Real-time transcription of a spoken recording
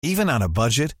Even on a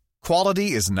budget,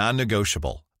 quality is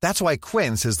non-negotiable. That's why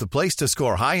Quince is the place to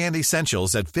score high-end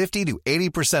essentials at 50 to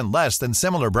 80% less than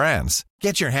similar brands.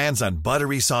 Get your hands on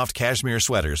buttery soft cashmere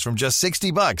sweaters from just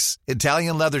 $60,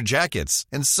 Italian leather jackets,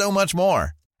 and so much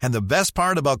more. And the best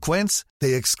part about Quince,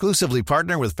 they exclusively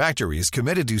partner with factories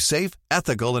committed to safe,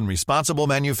 ethical, and responsible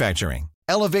manufacturing.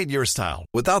 Elevate your style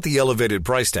without the elevated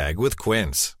price tag with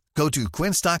Quince. Go to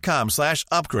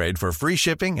quince.com/upgrade for free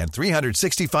shipping and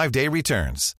 365-day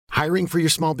returns. Hiring for your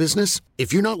small business?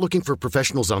 If you're not looking for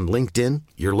professionals on LinkedIn,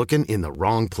 you're looking in the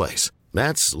wrong place.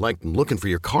 That's like looking for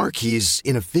your car keys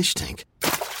in a fish tank.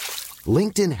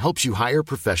 LinkedIn helps you hire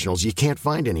professionals you can't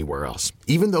find anywhere else,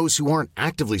 even those who aren't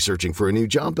actively searching for a new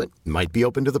job but might be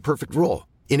open to the perfect role.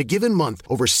 In a given month,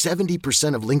 over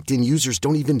 70% of LinkedIn users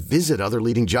don't even visit other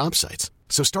leading job sites.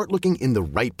 So start looking in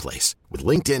the right place. With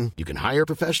LinkedIn, you can hire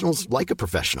professionals like a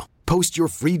professional. Post your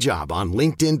free job on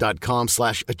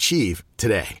linkedin.com/achieve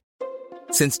today.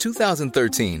 Since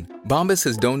 2013, Bombas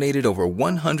has donated over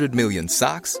 100 million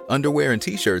socks, underwear, and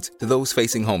T-shirts to those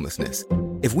facing homelessness.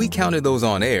 If we counted those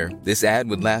on air, this ad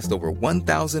would last over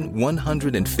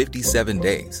 1,157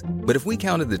 days. But if we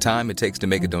counted the time it takes to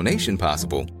make a donation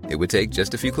possible, it would take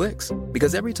just a few clicks.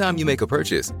 Because every time you make a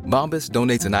purchase, Bombas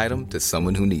donates an item to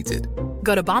someone who needs it.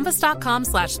 Go to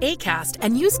bombas.com/ACAST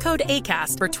and use code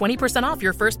ACAST for 20% off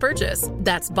your first purchase.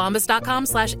 That's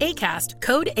bombas.com/ACAST,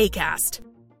 code ACAST.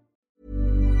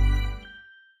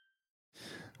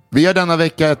 Vi har denna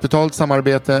vecka ett betalt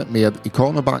samarbete med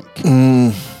Ikano Bank.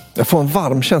 Jag får en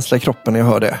varm känsla i kroppen när jag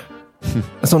hör det.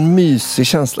 En sån mysig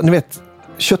känsla. Ni vet,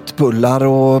 köttbullar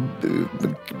och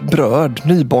bröd,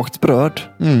 nybakt bröd.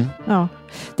 Ja,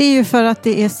 det är ju för att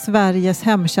det är Sveriges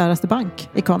hemkäraste bank,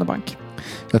 Ikano Bank.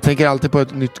 Jag tänker alltid på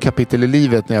ett nytt kapitel i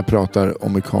livet när jag pratar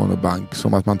om Ikano Bank.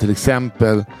 Som att man till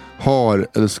exempel har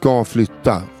eller ska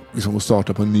flytta liksom, och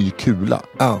starta på en ny kula.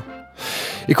 Ja.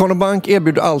 Ikano Bank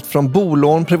erbjuder allt från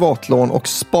bolån, privatlån och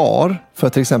spar för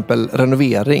till exempel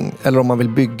renovering eller om man vill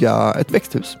bygga ett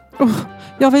växthus.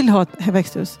 Jag vill ha ett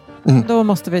växthus. Då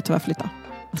måste vi tyvärr flytta.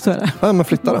 Så är det. Ja, men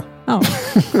flytta då. Ja,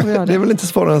 det. Det är väl inte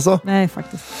svårare än så? Nej,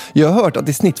 faktiskt. Jag har hört att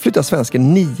i snitt flyttar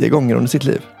svensken 9 gånger under sitt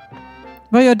liv.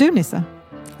 Vad gör du, Nisse?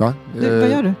 Va? Vad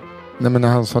gör du? Nej, men när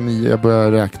han sa 9, jag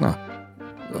börjar räkna.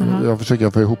 Jag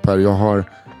försöker få ihop här. Jag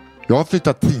har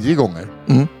flyttat 10 gånger.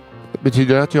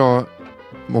 Betyder det att jag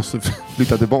måste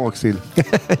flytta tillbaka till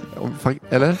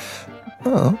eller?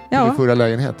 Ja. Min förra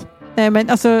lägenhet. Nej, men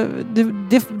alltså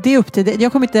det är upp till det.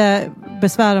 Jag kommer inte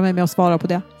besvära mig med att svara på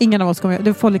det. Ingen av oss kommer.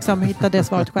 Du får liksom hitta det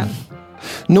svaret själv.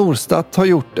 Norstat har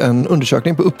gjort en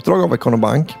undersökning på uppdrag av Ikano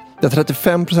Bank där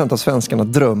 35% av svenskarna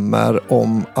drömmer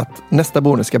om att nästa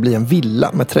boende ska bli en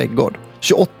villa med trädgård.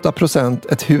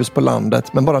 28% ett hus på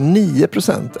landet, men bara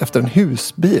 9% efter en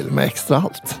husbil med extra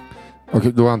allt.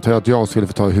 Okej, då antar jag att jag skulle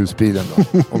få ta husbilen då,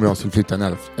 om jag skulle flytta en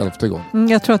 11:e gång.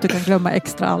 Jag tror att du kan glömma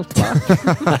extra allt.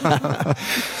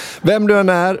 Vem du än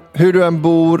är, hur du än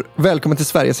bor, välkommen till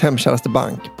Sveriges hemkäraste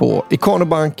bank på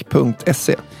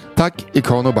ikanobank.se. Tack,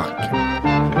 Ikano Bank.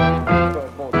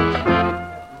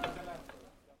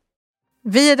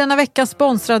 Vi är denna vecka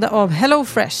sponsrade av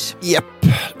HelloFresh. Japp,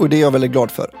 och det är jag väldigt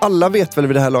glad för. Alla vet väl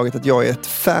vid det här laget att jag är ett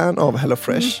fan av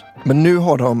HelloFresh. Men nu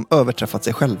har de överträffat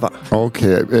sig själva.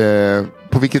 Okej,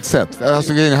 på vilket sätt?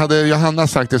 Alltså, hade Johanna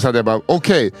sagt det så hade jag bara,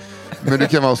 okej. Men det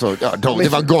kan vara så, ja, det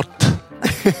var gott.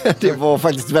 Det var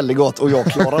faktiskt väldigt gott och jag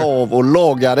klarade av att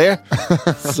laga det.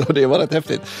 Så det var rätt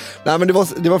häftigt. Nej, men det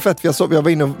var fett, för jag var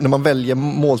inne när man väljer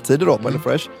måltider då på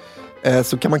HelloFresh.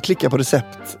 Så kan man klicka på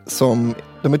recept som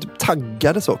de är typ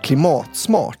taggade så,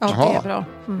 klimatsmart. Ja, det är bra.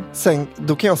 Sen,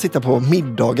 då kan jag sitta på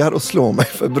middagar och slå mig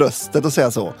för bröstet och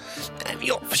säga så.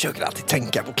 Jag försöker alltid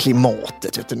tänka på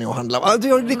klimatet, vet du, när jag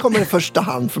handlar. Det kommer i första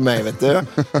hand för mig, vet du.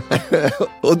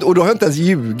 och då har jag inte ens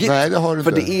ljugit. Nej, det har du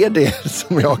för inte. Det är det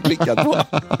som jag har klickat på.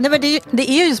 Nej, men det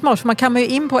är ju smart, för man kan ju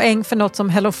in poäng för något som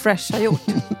HelloFresh har gjort.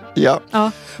 Ja.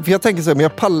 För jag tänker så här, men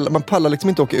man pallar liksom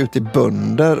inte åka ut i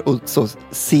bönder och så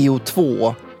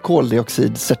CO2,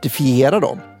 koldioxid certifiera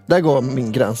dem. Där går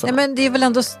min gräns. Nej, men det är väl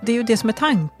ändå det är ju det som är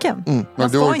tanken. Man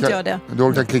ska inte göra det. Du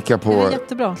orkar klicka på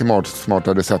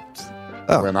klimatsmarta recept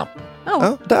på en app.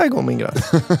 Ja, där går min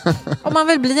gräns. Om man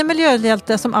vill bli en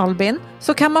miljöhjälte som Albin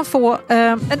så kan man få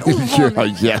en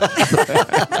ovanlig...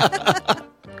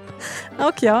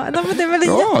 Och ja, men det är väl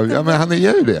ja, men han är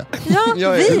ju det.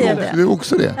 Ja, vi är det. Du är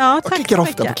också det. Ja, jag klickar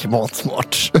ofta på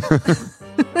klimatsmart.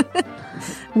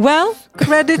 Well,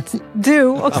 credit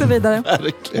due och så vidare.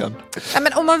 Verkligen. Ja,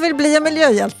 men om man vill bli en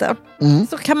miljöhjälte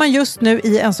så kan man just nu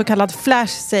i en så kallad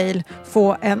flash sale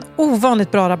få en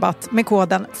ovanligt bra rabatt med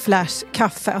koden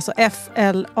FLASHKAFFE, alltså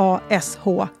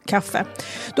FLASH kaffe.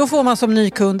 Då får man som ny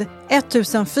kund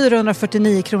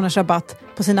 1449 kronors rabatt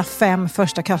på sina 5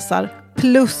 första kassar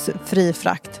plus fri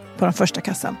frakt på den första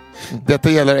kassan. Detta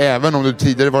gäller även om du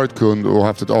tidigare varit kund och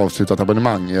haft ett avslutat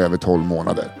abonnemang i över 12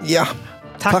 månader. Ja,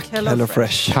 tack Hello Hello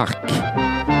Fresh. Fresh. Tack!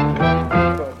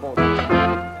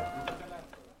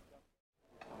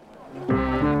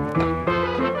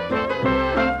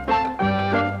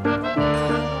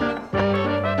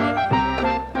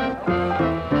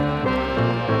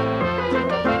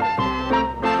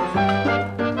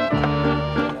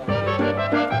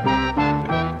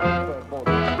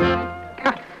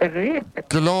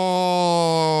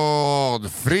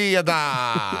 Glad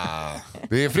fredag!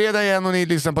 Det är fredag igen och ni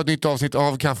lyssnar på ett nytt avsnitt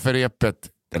av Kafferepet.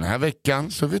 Den här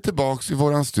veckan så är vi tillbaks i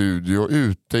våran studio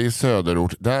ute i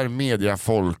Söderort där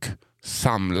mediafolk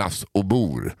samlas och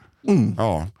bor.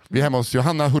 Ja, vi är hemma hos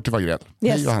Johanna Hurtig Wagrell.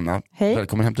 Yes. Hej Johanna, Hej.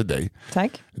 Välkommen hem till dig.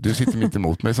 Tack. Du sitter mitt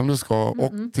emot mig som du ska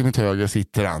och till mitt höger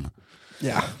sitter han.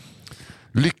 Ja.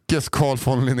 Lyckes Carl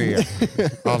von Linné,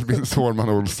 Albin Sårman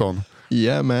Olsson.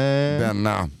 Yeah, man.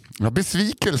 Denna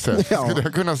besvikelse skulle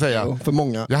jag kunna säga. Ja, för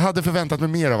många. Jag hade förväntat mig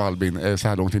mer av Albin så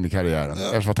här långt in i karriären.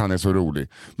 Eftersom att han är så rolig.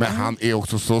 Men han är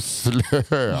också så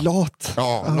slö. Lat.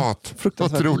 Ja, lat.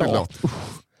 Fruktansvärt Otroligt lat.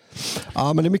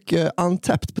 Ja, men det är mycket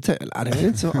untapped potential. Det är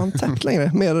inte så untapped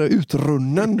längre. Mer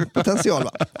utrunnen potential,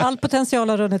 va? All potential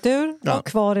har runnit ur och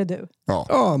kvar är du.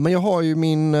 Ja, men jag har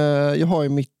ju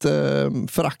mitt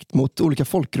förakt mot olika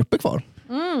folkgrupper kvar.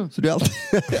 Så det är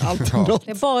alltid något.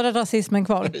 Det är bara rasismen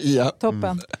kvar. Ja.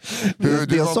 Toppen.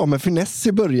 Det jag sa med finess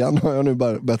i början har jag nu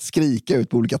bara börjat skrika ut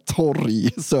på olika torg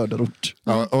i Söderort.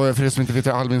 Ja, och för er som inte vet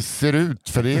hur Albin ser ut,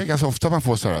 för det är ganska ofta man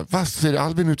får så här: vad ser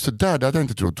Albin ut så där? Det hade jag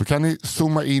inte trott. Då kan ni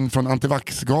zooma in från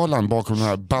Antivax-galan bakom de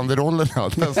här banderollerna.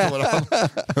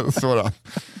 Där står han.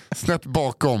 Snett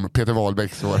bakom Peter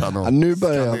Wahlbeck står han och Nu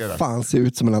börjar skanderar. jag fan se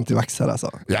ut som en antivaxare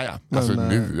alltså. Ja. Alltså Men,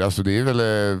 nu, alltså det är väl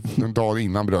en dag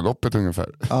innan bröllopet ungefär.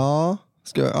 Ja,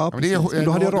 men det är- precis.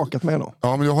 Då hade jag rakat mig då.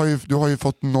 Ja, men du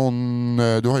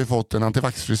har ju fått en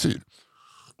antivax-frisyr.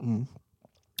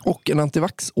 Och en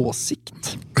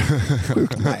antivax-åsikt.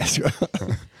 Sjukt. Nej, jag skojar.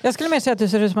 Jag skulle mer säga att du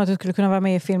ser ut som att du skulle kunna vara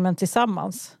med i filmen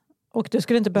tillsammans. Och du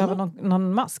skulle inte behöva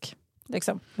någon mask.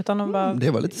 Liksom. Utan de bara...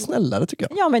 Det var lite snällare tycker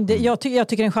jag. Ja, men jag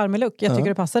tycker det är en charmig look. Jag tycker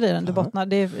det passar i den. Du bottnar.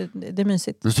 Det är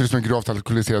mysigt. Du ser ut som en gravt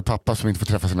alkoholiserad pappa som inte får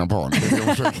träffa sina barn.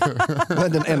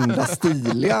 Men den enda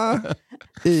stiliga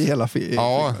i hela filmen.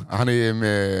 Ja, han är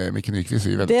med Micke Nyqvist.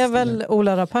 Det är väl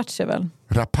Ola Rapace väl?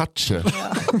 Rapace?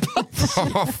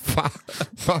 Vad fan?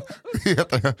 Vad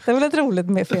heter det? Det är väl ett roligt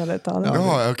med feluttal.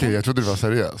 Ja, okej, jag trodde det var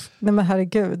seriöst. Nej men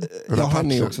herregud. Ja,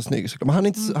 han är ju också snygg såklart. Men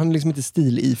han är liksom inte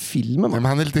stil i filmen. Men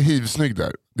han är lite hivsnygg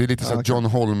där. Det är lite så John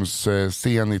Holmes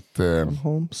scenigt.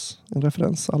 Holmes, en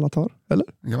referens alla tar, eller?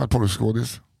 Gammal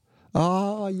porrskådis.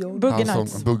 Boogie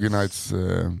Nights. Som Boogie Nights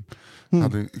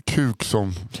hade en kuk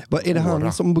som... Vad är det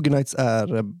han som Boogie Nights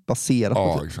är baserat på?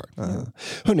 Ja, exakt.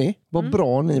 Hörrni, vad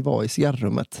bra ni var i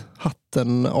cigarrummet.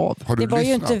 Hatten av. Har du Det var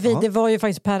ju lyssnat? inte vi, det var ju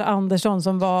faktiskt Per Andersson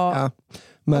som var... Ja,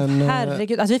 men,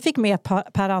 herregud, alltså vi fick med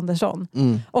Per Andersson.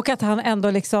 Och att han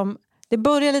ändå liksom... Det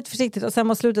börjar lite försiktigt och sen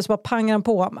mot slutet så bara pangar han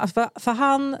på. Alltså för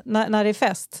han, när det är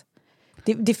fest...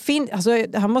 alltså,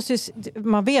 han måste ju,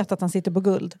 man vet att han sitter på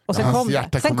guld. Och sen Hans kom hjärta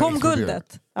det. Sen kommer kom explodera.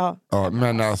 guldet. Ja. Ja,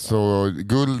 men alltså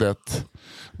guldet.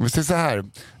 Om vi säger så här.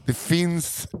 Det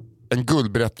finns en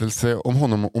guldberättelse om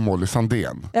honom och Molly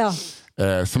Sandén. Ja.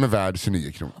 Som är värd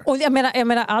 29 kronor. Och jag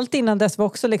menar allt innan dess var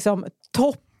också liksom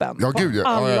toppen. Ja, gud, ja. På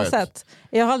alla Ja, jag vet. sätt.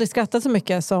 Jag har aldrig skrattat så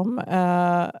mycket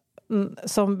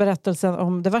som berättelsen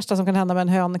om det värsta som kan hända med en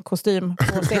hönkostym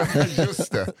på scen.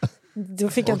 Just det. Då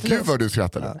fick jag inte Gud lust. vad du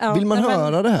skrattade. Ja, vill man nej, men-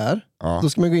 höra det här, Ja. då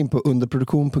ska man gå in på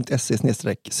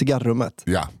underproduktion.se/cigarrummet.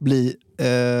 Ja. Bli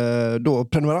då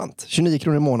prenumerant. 29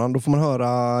 kronor i månaden. Då får man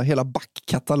höra hela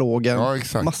backkatalogen. Ja,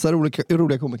 exakt. Massa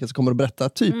roliga komiker som kommer att berätta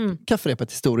typ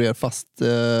kafferepet historier fast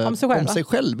Om sig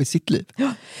själv, i sitt liv. Vad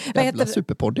Jävla heter det?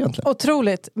 superpodd egentligen.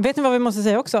 Otroligt. Vet ni vad vi måste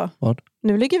säga också? Vad?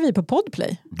 Nu ligger vi på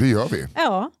Podplay. Det gör vi.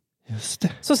 Ja. Just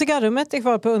det. Så cigarrummet är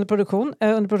kvar på underproduktion.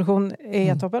 Underproduktion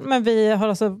är toppen. Men vi har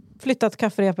alltså flyttat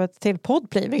kafferepet till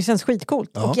Podplay. Vilket känns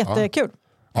skitcoolt och jättekul.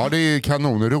 Ja, det är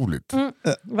kanonroligt.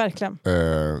 Verkligen.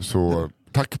 Så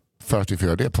tack för att vi får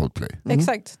göra det på Podplay.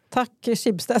 Exakt. Tack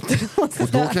Schibsted. Och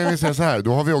då kan vi säga så här,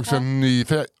 då har vi också en ny...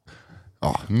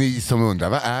 ni som undrar,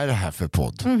 vad är det här för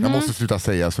podd? Jag måste sluta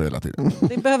säga så hela tiden.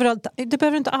 Det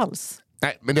behöver du inte alls.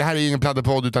 Nej, men det här är ingen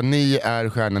pladderpodd utan ni är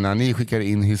stjärnorna. Ni skickar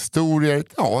in historier,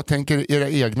 tänker era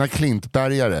egna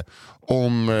klintbergare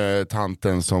om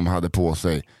tanten som hade på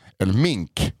sig en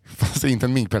mink, fast inte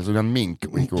en minkpäls utan en mink,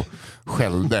 och gick och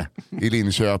skällde i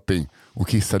Linköping och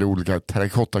kissade olika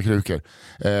terrakottakrukor.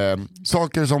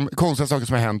 Konstiga saker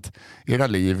som har hänt i era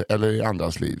liv eller i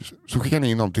andras liv, så skickar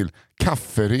ni in dem till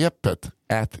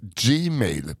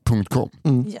kafferepet@gmail.com.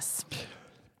 Yes.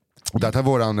 Och där tar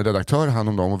vår redaktör hand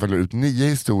om dem och väljer ut 9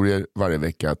 historier varje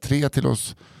vecka. 3 till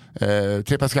oss, 3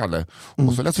 per skalle.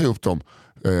 Och så läser vi upp dem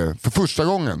för första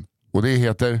gången. Och det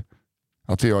heter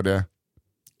att vi gör det...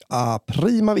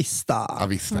 Prima vista.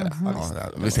 Avista,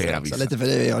 vi säger avista. Lite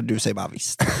för du säger bara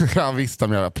avista. Avista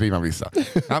med prima vista.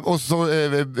 Och så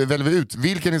väljer vi ut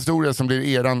vilken historia som blir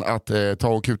eran att ta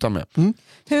och kuta med.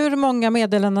 Hur många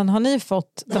meddelanden har ni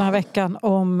fått den här veckan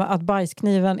om att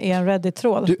bajskniven är en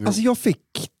Reddit-tråd? Alltså jag fick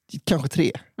kanske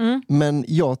 3. Men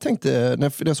jag tänkte,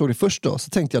 när jag såg det först då, så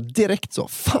tänkte jag direkt så,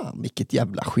 fan vilket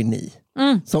jävla geni.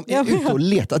 Som är ute och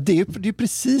letar. Det är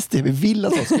precis det vi vill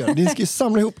att de ska göra. Ni ska ju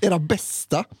samla ihop era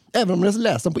bästa, även om ni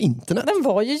läser dem på internet. Den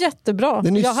var ju jättebra.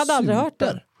 Jag hade aldrig hört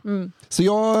den. Så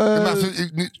jag... Men alltså,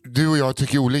 du och jag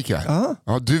tycker olika.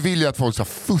 Ja, du vill ju att folk ska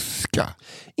fuska.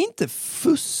 Inte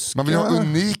fuska. Man vill ha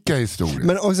unika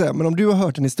historier. Men om du har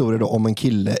hört en historia då om en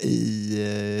kille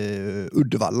i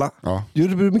Uddevalla. Ja. Det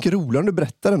blir mycket roligare om du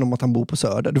berättar den om att han bor på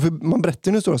Söder. Man berättar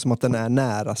ju en historia som att den är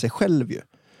nära sig själv ju.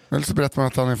 Eller så berättar man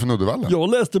att han är från Uddevalla. Jag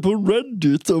läste på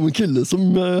Reddit om en kille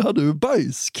som hade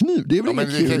bajskniv. Det är väl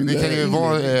inget kul.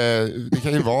 Det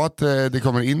kan ju vara att det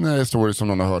kommer in stories som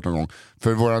någon har hört någon gång.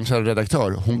 För vår kära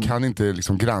redaktör, hon kan inte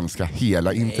liksom granska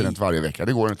hela internet varje vecka.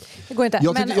 Det går inte.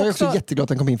 Jag är också jätteglad att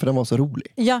den kom in för den var så rolig.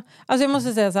 Ja, alltså jag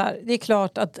måste säga så här. Det är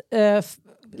klart att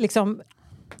liksom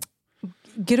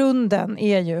grunden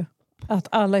är ju att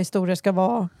alla historier ska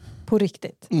vara på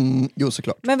riktigt. Jo,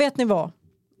 såklart. Men vet ni vad?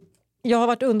 Jag har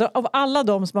varit av alla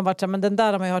de som har varit så här, men den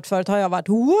där har man ju hört förut, har jag varit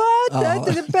what? Det är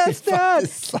inte det bästa!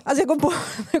 Alltså jag går på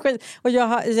och jag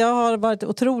har varit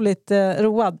otroligt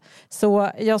road.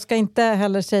 Så jag ska inte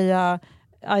heller säga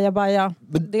ajabaja.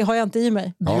 Det har jag inte i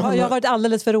mig. Jag har varit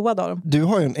alldeles för road av dem. Du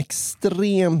har ju en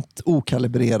extremt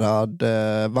okalibrerad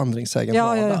vandringssägen.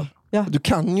 Ja. Du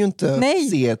kan ju inte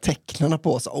se tecknarna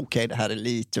på så okej, det här är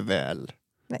lite väl.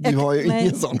 Du har ju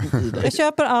ingen sån i dig. Jag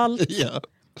köper allt.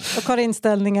 Och har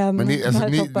inställningen. Men ni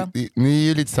är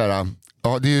ju lite så här.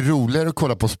 Ja, det är ju roligare att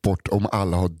kolla på sport om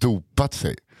alla har dopat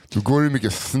sig. Då går det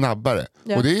mycket snabbare.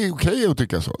 Ja. Och det är okej att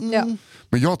tycka så. Ja.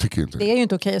 Men jag tycker inte det är ju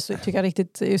inte okej att tycka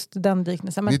riktigt just den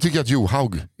liknelsen. Men... Ni tycker att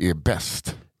Johaug är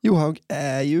bäst. Johaug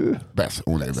är ju bäst.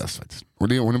 Hon är bäst faktiskt. Och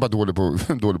hon är bara dålig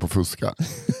på att fuska.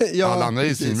 Alla andra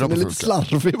är svinbra på att fuska.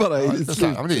 Slarvig bara. Men det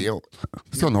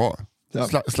ska hon ha.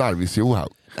 Slarvis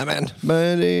Johaug. Nej,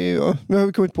 men nu har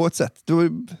vi kommit på ett sätt.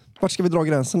 Vart ska vi dra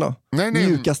gränsen då? Nej.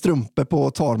 Mjuka strumpor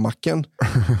på tarmacken.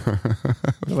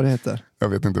 Vad det heter. Jag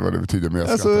vet inte vad det betyder. Men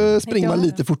alltså springer man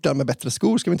lite fortare med bättre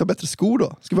skor. Ska vi inte ha bättre skor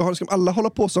då? Ska alla hålla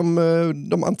på som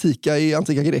de antika i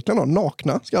antika Grekland då?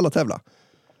 Nakna ska alla tävla.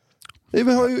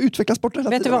 Vi har ju utvecklat sport hela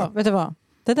tiden. Vet du vad?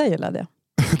 Det där gillade jag.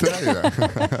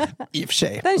 I och för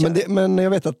sig. Men jag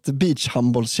vet att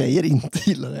beachhandbollstjejer inte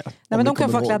gillar det. Nej, men de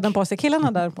kan få kläderna på sig.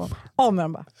 Killarna där på. Av med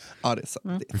dem bara. Ja, det är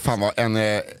sant. Fan vad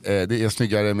det är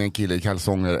snyggare med en kille i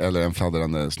kalsonger eller en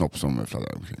fladdrande snopp som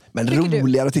fladdrar omkring. Men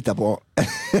roligare att titta på.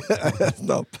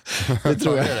 Snopp. Det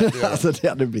tror jag. Alltså det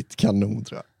hade blivit kanon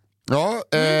tror jag. Ja,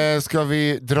 ska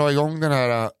vi dra igång den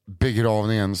här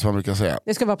begravningen som man brukar säga?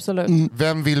 Det ska vi absolut.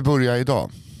 Vem vill börja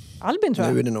idag? Albin tror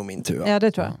jag. Nu är det nog min tur. Ja,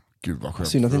 det tror jag. Gud vad skönt.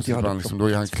 Synd att inte jag liksom, då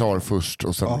är han klar först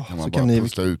och sen kan man bara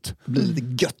pusta ut. Det blir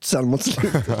lite gött sen mot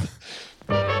slutet.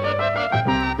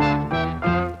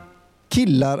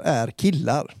 Killar är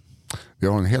killar. Vi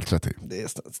har en helt rätt i.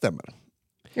 Det stämmer.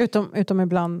 Utom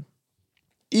ibland.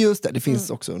 Just det finns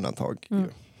också undantag.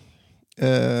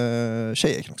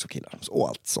 Tjejer kan också killar. Och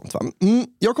allt sånt va?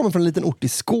 Jag kommer från en liten ort i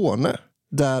Skåne.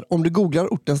 Där om du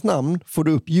googlar ortens namn får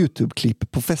du upp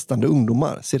YouTube-klipp på festande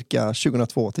ungdomar cirka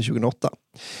 2002 till 2008.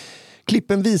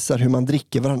 Klippen visar hur man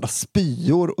dricker varandras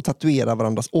spyor och tatuerar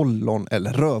varandras ollon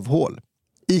eller rövhål.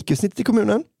 IQ-snitt i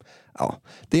kommunen? Ja,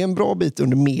 det är en bra bit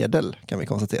under medel kan vi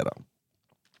konstatera.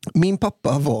 Min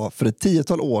pappa var för ett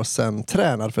 10-tal år sedan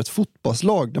tränare för ett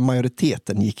fotbollslag där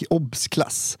majoriteten gick i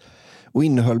obsklass. Och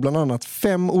innehöll bland annat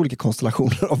 5 olika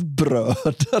konstellationer av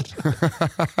bröder.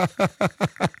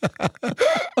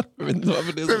 Jag vet inte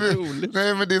varför det är så roligt.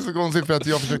 Nej, men det är så konstigt för att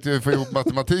jag försökte få ihop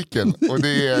matematiken. Och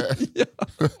det är...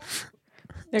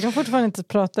 Jag kan fortfarande inte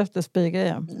prata efter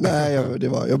spygrejen. Nej, jag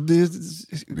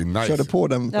nice. Körde på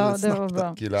den väldigt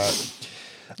snabbt. Killar.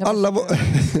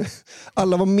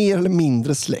 Alla var mer eller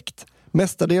mindre släkt.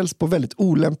 Mestadels på väldigt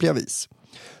olämpliga vis.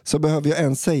 Så behöver jag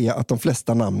än säga att de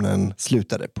flesta namnen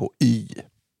slutade på Y.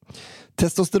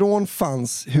 Testosteron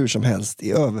fanns hur som helst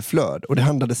i överflöd och det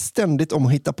handlade ständigt om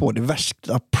att hitta på det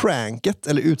värsta pranket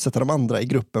eller utsätta de andra i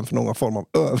gruppen för någon form av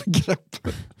övergrepp.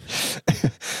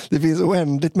 Det finns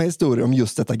oändligt med historier om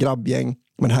just detta grabbgäng,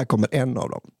 men här kommer en av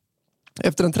dem.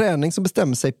 Efter en träning så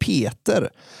bestämmer sig Peter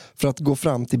för att gå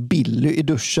fram till Billy i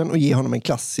duschen och ge honom en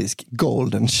klassisk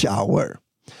golden shower.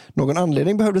 Någon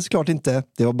anledning behövdes såklart inte,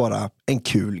 det var bara en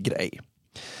kul grej.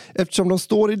 Eftersom de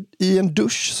står i en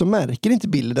dusch så märker inte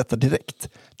Billy detta direkt,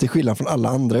 till skillnad från alla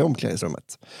andra i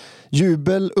omklädningsrummet.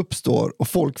 Jubel uppstår och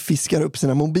folk fiskar upp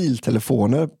sina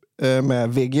mobiltelefoner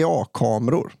med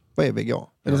VGA-kameror. Vad är VGA?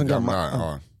 Är det som gammal?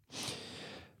 Ja.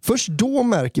 Först då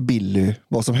märker Billy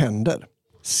vad som händer.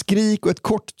 Skrik och ett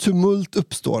kort tumult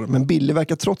uppstår, men Billy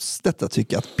verkar trots detta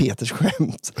tycka att Peters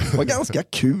skämt var ganska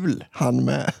kul, han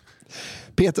med.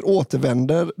 Peter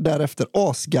återvänder därefter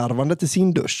asgarvande till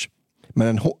sin dusch.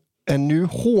 Men en nu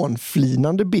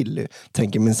hånflinande Billy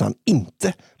tänker minsann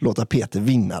inte låta Peter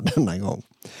vinna denna gång.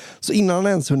 Så innan han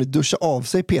ens hunnit duscha av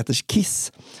sig Peters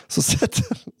kiss så sätter...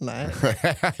 Nej.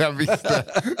 jag visste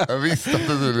att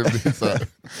det skulle bli så här.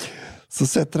 Så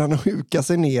sätter han och hukar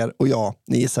sig ner och ja,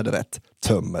 ni gissade rätt,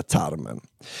 tömmer tarmen.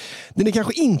 Det ni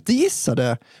kanske inte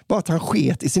gissade var att han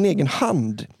sket i sin egen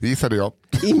hand. Det gissade jag.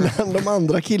 Innan de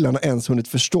andra killarna ens hunnit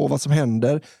förstå vad som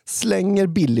händer slänger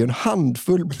Billy en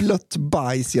handfull blött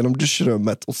bajs genom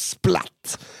duschrummet och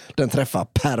splatt. Den träffar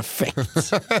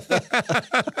perfekt.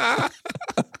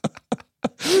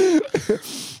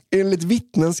 Enligt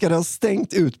vittnen ska det ha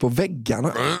stängt ut på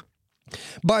väggarna.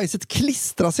 Bajset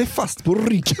klistrar sig fast på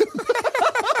ryggen.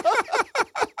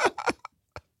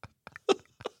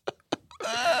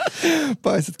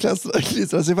 Bajset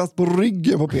klistrar sig fast på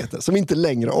ryggen på Peter, som inte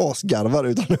längre asgarvar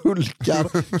utan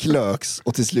hulkar, klöks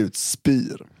och till slut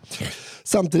spyr.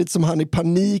 Samtidigt som han i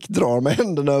panik drar med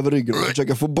händerna över ryggen och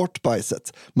försöker få bort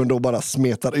bajset, men då bara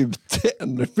smetar ut det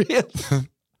ännu mer.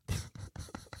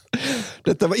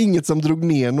 Detta var inget som drog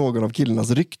ner någon av killarnas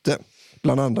rykte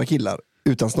bland andra killar,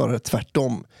 utan snarare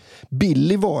tvärtom.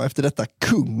 Billy var efter detta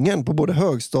kungen på både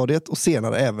högstadiet och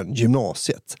senare även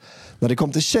gymnasiet. När det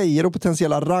kom till tjejer och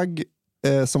potentiella ragg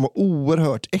som var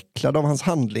oerhört äcklade av hans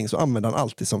handling så använde han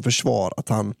alltid som försvar att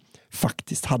han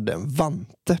faktiskt hade en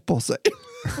vante på sig.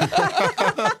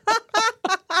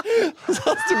 Så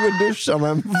han stod och duschade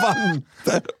med en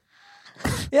vante.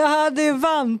 Jag hade ju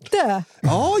vante.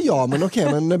 Ja, men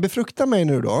okej, men befrukta mig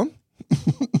nu då.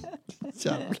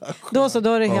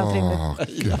 Då är det helt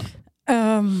rimligt.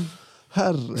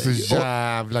 Herre. Så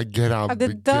jävla grabb.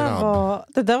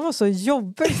 Det där var så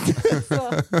jobbigt.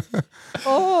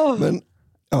 Men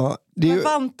ja, men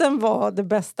vanten var det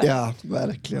bästa. Ja,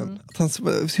 verkligen.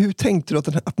 Hur tänkte du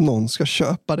att någon ska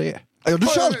köpa det? Ja, du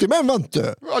kör alltid med en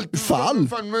vante. Fall.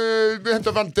 Du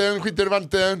hämtar vanten, skiter i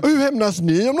vanten. Hur hämnas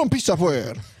ni om någon pissar på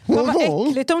er? Vad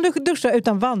äckligt om du duschar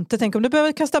utan vante. Tänk om du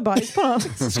behöver kasta bajs på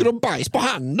någon. Ska du bajs på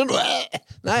handen?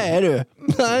 Nej du.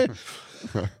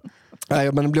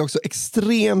 Nej, men jag blir också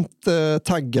extremt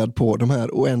taggad på de här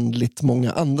oändligt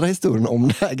många andra historierna om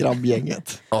det här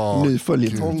grabbgänget. Ny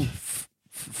följetong.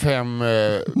 5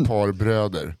 par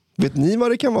bröder. Vet ni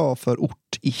vad det kan vara för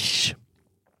ort-ish?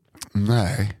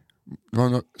 Nej. Det var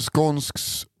någon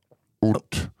skånsks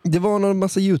ort. Det var någon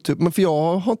massa YouTube, men för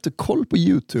jag har inte koll på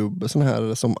YouTube sån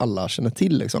här som alla känner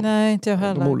till liksom. Nej, inte jag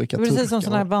heller. De olika precis som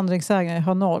sån här vandringsägare, jag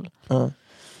har 0. Ja,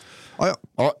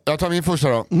 jag tar min första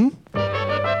då.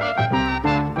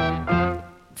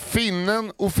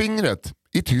 Finnen och fingret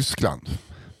i Tyskland.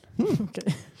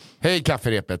 Okay. Hej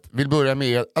kafferepet, vill börja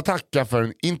med att tacka för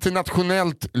en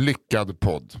internationellt lyckad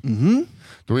podd.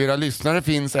 Då era lyssnare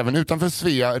finns även utanför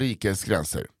Svea rikes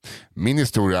gränser. Min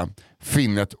historia,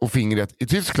 finnet och fingret i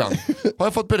Tyskland, har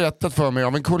jag fått berättat för mig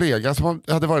av en kollega som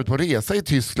hade varit på resa i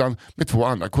Tyskland med 2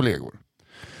 andra kollegor.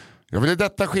 Jag vill i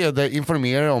detta skede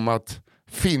informera om att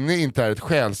finne inte är ett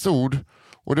skällsord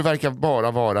och det verkar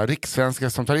bara vara rikssvenskar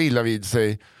som tar illa vid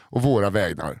sig och våra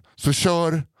vägnar.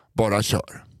 Så bara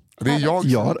kör. Det är jag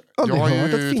har aldrig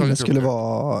hört att finne skulle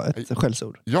vara ett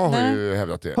skällsord. Jag har ju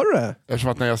hävdat det. Har du det?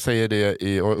 Eftersom att när jag säger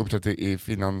det och upptäckt det i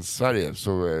Finland-Sverige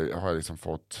så har jag liksom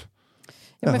fått...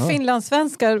 Ja, men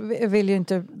finlandssvenskar vill ju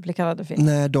inte bli kallade fin.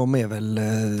 Nej, de är väl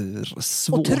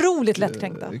svårt... Otroligt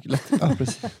lättkränkta. Ja,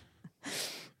 precis.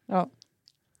 Ja.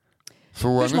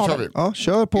 Så nu kör vi. Ja,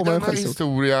 kör på med en skällsord. I denna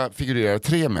historia figurerar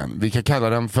 3 män. Vi kan kalla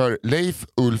dem för Leif,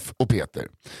 Ulf och Peter.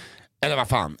 Eller vad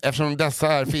fan, eftersom dessa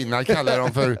är finnar kallar jag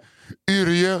dem för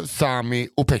Yrjö, Sami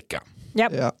och Pekka.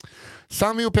 Yep. Ja.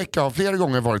 Sami och Pekka har flera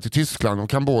gånger varit i Tyskland och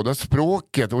kan båda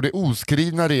språket och de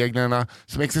oskrivna reglerna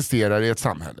som existerar i ett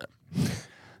samhälle.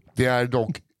 Det är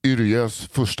dock Yrjös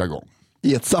första gång.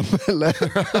 I ett samhälle.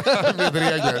 Med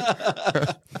regler.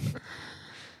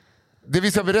 Det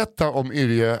vi ska berätta om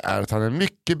Yrjö är att han är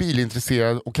mycket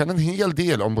bilintresserad och kan en hel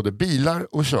del om både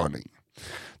bilar och körning.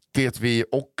 Det vi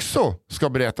också ska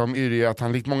berätta om Yrjö är att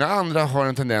han likt många andra har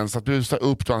en tendens att brusa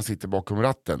upp då han sitter bakom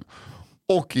ratten.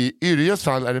 Och i Yrjös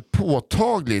fall är det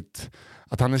påtagligt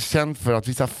att han är känd för att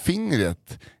visa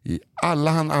fingret i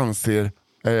alla han anser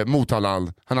mot alla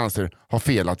han anser har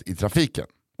felat i trafiken.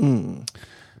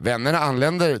 Vännerna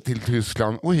anländer till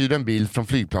Tyskland och hyr en bil från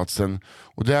flygplatsen,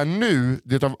 och det är nu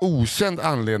det av okänd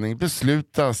anledning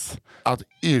beslutas att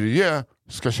Yrjö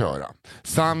ska köra.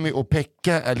 Sami och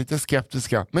Pekka är lite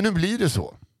skeptiska, men nu blir det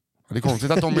så. Det är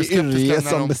konstigt att de är skeptiska. Det är Yrjö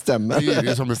som bestämmer. Det är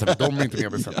Yrjö som bestämmer, de är inte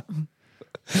med bestämmer.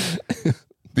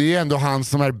 Det är ändå han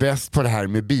som är bäst på det här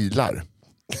med bilar.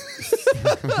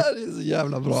 Det är så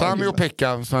jävla bra. Sami och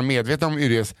Pekka, som är medvetna om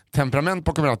Yrjes temperament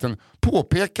bakom ratten,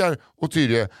 påpekar åt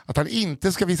Yrje att han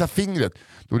inte ska visa fingret,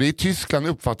 då det i Tyskland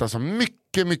uppfattas som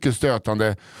mycket, mycket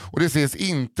stötande och det ses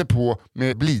inte på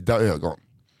med blida ögon.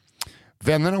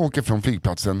 Vännerna åker från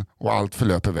flygplatsen och allt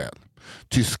förlöper väl.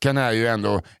 Tyskarna är ju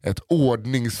ändå ett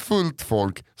ordningsfullt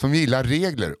folk som gillar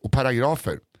regler och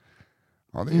paragrafer.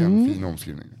 Ja, det är en fin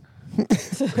omskrivning.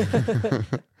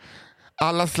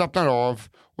 Alla slappnar av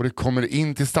och det kommer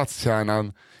in till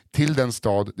stadskärnan, till den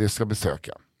stad det ska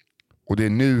besöka. Och det är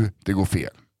nu det går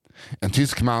fel. En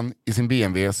tysk man i sin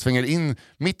BMW svänger in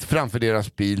mitt framför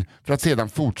deras bil för att sedan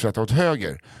fortsätta åt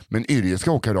höger, men Yrje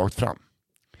ska åka rakt fram.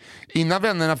 Innan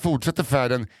vännerna fortsätter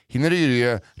färden hinner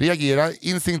Yrje reagera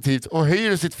instinktivt och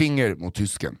höjer sitt finger mot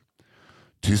tysken.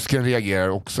 Tysken reagerar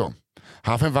också.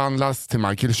 Han förvandlas till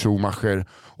Michael Schumacher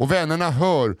och vännerna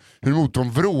hör hur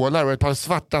motorn vrålar och ett par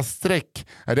svarta streck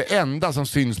är det enda som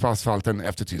syns på asfalten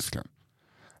efter tysken.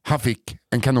 Han fick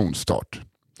en kanonstart.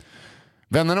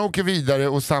 Vännerna åker vidare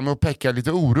och Sami och Pekka är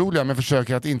lite oroliga men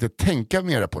försöker att inte tänka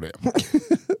mer på det.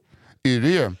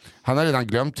 Yrje, han har redan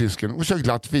glömt tysken och kör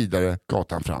glatt vidare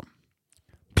gatan fram.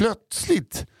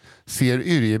 Plötsligt ser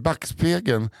Yrje i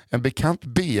backspegeln en bekant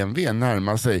BMW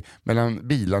närma sig mellan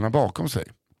bilarna bakom sig.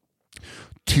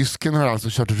 Tysken har alltså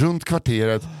kört runt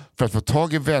kvarteret för att få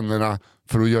tag i vännerna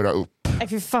för att göra upp. Nej,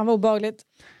 fy fan vad obehagligt.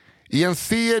 I en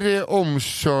serie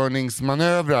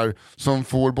omkörningsmanövrar som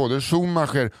får både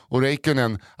Schumacher och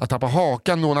Räikkönen att tappa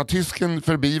hakan nånar tysken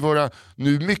förbi våra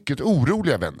nu mycket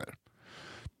oroliga vänner.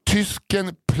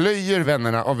 Tysken plöjer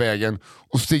vännerna av vägen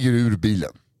och stiger ur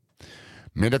bilen.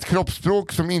 Med ett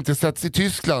kroppsspråk som inte setts i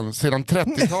Tyskland sedan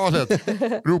 30-talet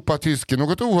ropar tysken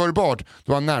något ohörbart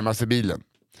då han närmar sig bilen.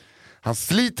 Han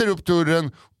sliter upp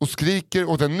dörren och skriker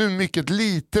åt en nu mycket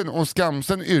liten och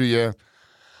skamsen Yrje: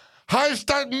 "Här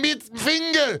står mitt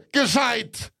finger,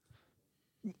 gescheit!"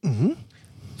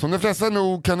 Som de flesta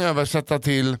nog kan översätta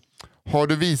till: "Har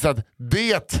du visat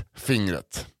det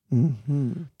fingret?"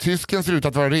 Tysken ser ut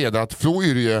att vara redo att flå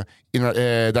Yrje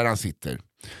där han sitter.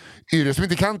 Yrje, som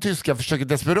inte kan tyska, försöker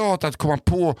desperat att komma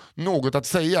på något att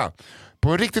säga. På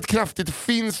en riktigt kraftigt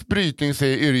finsk brytning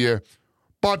säger Yrje: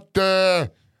 But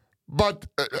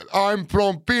I'm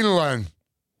from Finland.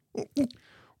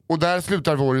 Och där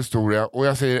slutar vår historia och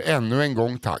jag säger ännu en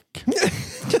gång tack.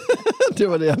 Det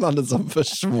var det han hade som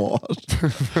försvar.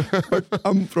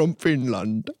 I'm from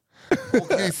Finland.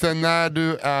 Och Nisse, när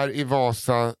du är i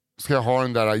Vasa ska jag ha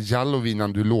den där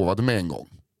jallovinan du lovade mig en gång.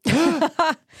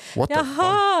 What the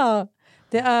Jaha,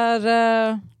 det är...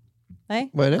 nej.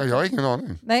 Vad är det? Jag har ingen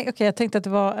aning. Nej, okej, jag tänkte att det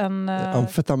var en...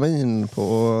 Amfetamin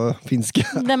på finska.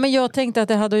 Nej, men jag tänkte att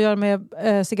det hade att göra med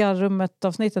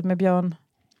cigarrummet-avsnittet med Björn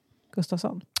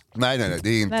Gustafsson. Nej, det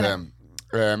är inte...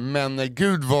 Nej. Men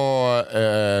gud vad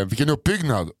vilken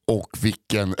uppbyggnad och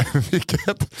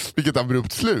vilket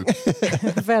abrupt slut.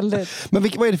 Väldigt. Men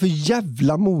vad är det för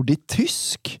jävla modig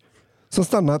tysk som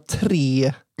stannar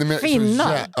 3...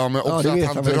 Finnar? Ja, men också Ja,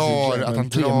 att han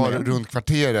drar runt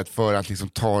kvarteret för att liksom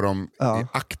ta dem i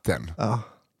akten.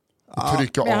 Och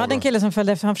trycka av. Jag hade en kille som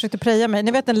följde efter, han försökte preja mig.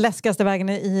 Ni vet den läskigaste vägen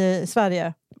i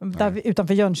Sverige, där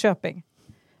utanför Jönköping.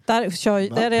 Där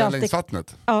är det alltid... längs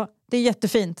vattnet. Ja, det är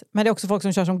jättefint. Men det är också folk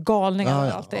som kör som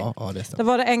galningar alltid. Ja, det Då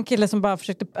var det en kille som bara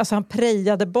försökte, alltså han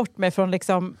prejade bort mig från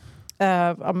liksom,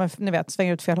 men ni vet,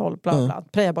 svänger ut fel håll, bla bla,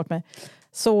 prejade bort mig.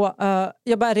 Så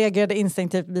jag bara reagerade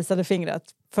instinktivt, visade fingret.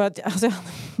 För att alltså, jag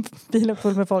hade bilen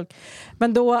full med folk.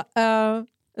 Men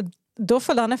då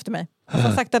följde han efter mig.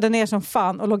 Han saktade ner som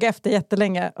fan och låg efter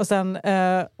jättelänge. Och sen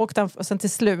åkte han, och sen till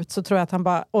slut så tror jag att han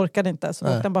bara orkade inte. Så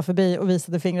åkte han bara förbi och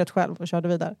visade fingret själv och körde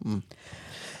vidare.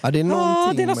 Ja, det är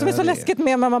något som är så läskigt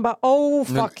med, men man bara,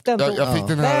 fuck, den tog.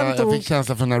 Jag fick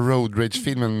känslan från den här Road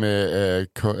Rage-filmen med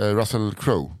Russell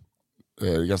Crowe.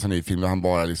 ganska ny film där han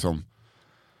bara liksom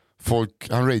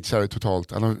han ragear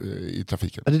totalt i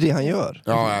trafiken. Är det han gör?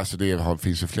 Ja, alltså det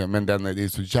finns ju fler, men det är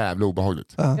så jävla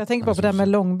obehagligt. Ja. Jag tänker bara på den med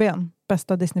långben,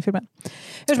 bästa Disney-filmen.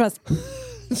 Hur som helst.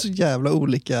 Så jävla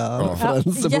olika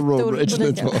referenser på road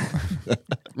rage.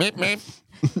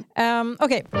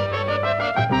 Okej.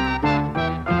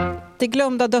 Det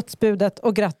glömda dödsbudet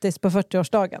och grattis på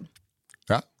 40-årsdagen.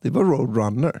 Ja. Det var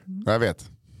Roadrunner. Jag vet.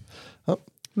 Ja.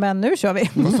 Men nu kör vi.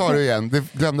 Vad sa du igen?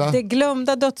 Det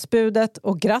glömda dödsbudet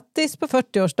och grattis på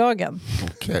 40-årsdagen.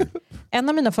 Okay. En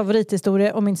av mina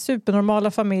favorithistorier om min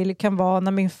supernormala familj kan vara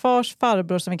när min fars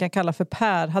farbror, som vi kan kalla för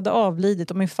Per, hade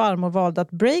avlidit och min farmor valde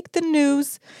att break the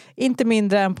news inte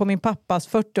mindre än på min pappas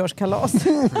 40-årskalas.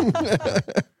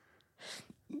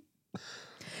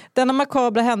 Denna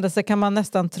makabra händelse kan man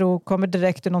nästan tro kommer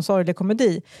direkt ur någon sorglig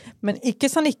komedi. Men icke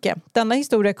sa Nicke. Denna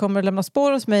historia kommer att lämna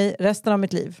spår hos mig resten av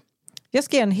mitt liv. Jag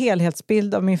ska ge en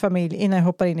helhetsbild av min familj innan jag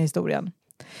hoppar in i historien.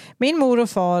 Min mor och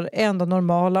far är ändå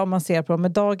normala om man ser på dem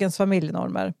med dagens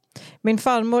familjenormer. Min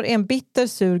farmor är en bitter,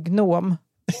 sur gnom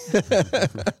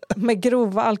med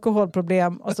grova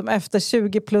alkoholproblem och som efter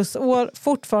 20 plus år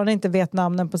fortfarande inte vet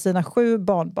namnen på sina 7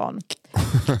 barnbarn.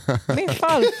 Min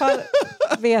farfar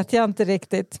vet jag inte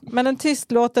riktigt, men en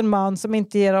tystlåten man som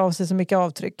inte ger av sig så mycket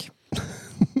avtryck.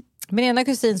 Min ena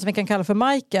kusin, som vi kan kalla för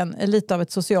Majken, är lite av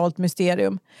ett socialt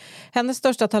mysterium. Hennes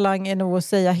största talang är nog att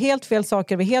säga helt fel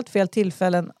saker vid helt fel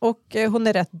tillfällen och hon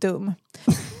är rätt dum.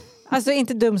 Alltså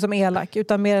inte dum som elak,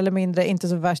 utan mer eller mindre inte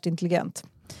så värst intelligent.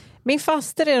 Min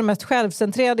faster är den mest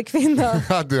självcentrerade kvinna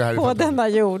på denna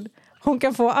jord. Hon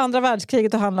kan få andra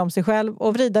världskriget att handla om sig själv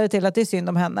och vrida det till att det är synd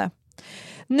om henne.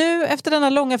 Nu, efter denna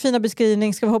långa fina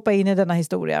beskrivning, ska vi hoppa in i denna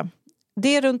historia.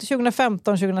 Det är runt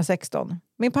 2015-2016.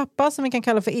 Min pappa, som vi kan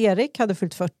kalla för Erik, hade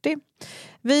fyllt 40.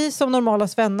 Vi som normala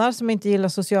svennar som inte gillar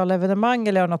sociala evenemang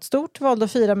eller gör något stort valde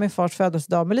att fira min fars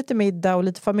födelsedag med lite middag och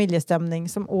lite familjestämning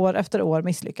som år efter år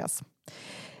misslyckas.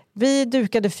 Vi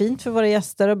dukade fint för våra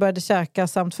gäster och började käka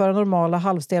samt föra normala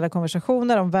halvstela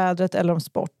konversationer om vädret eller om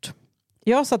sport.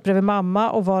 Jag satt bredvid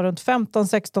mamma och var runt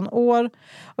 15-16 år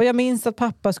och jag minns att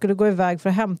pappa skulle gå iväg för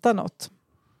att hämta något.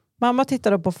 Mamma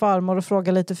tittade på farmor och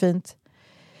frågade lite fint: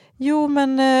 Jo,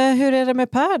 men hur är det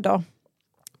med Per då?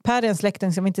 Per är en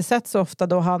släkting som inte sett så ofta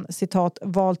då han, citat,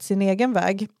 valt sin egen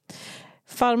väg.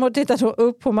 Farmor tittar då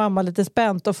upp på mamma lite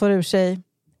spänt och får ur sig: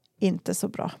 inte så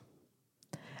bra.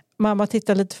 Mamma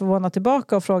tittar lite förvånad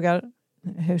tillbaka och frågar: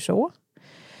 hur så?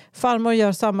 Farmor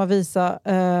gör samma visa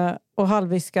och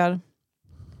halvviskar: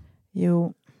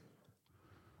 jo,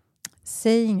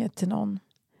 säg inget till någon,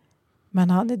 men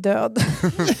han är död.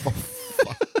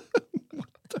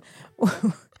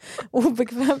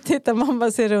 Obekvämt tittar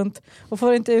mamma sig runt och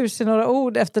får inte ur sig några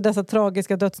ord efter dessa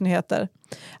tragiska dödsnyheter.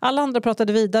 Alla andra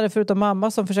pratade vidare förutom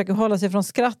mamma, som försöker hålla sig från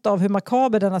skratt av hur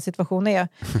makaber denna situation är.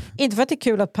 Inte för att det är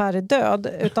kul att Per är död,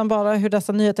 utan bara hur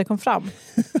dessa nyheter kom fram.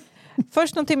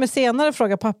 Först någon timme senare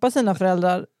frågar pappa sina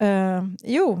föräldrar: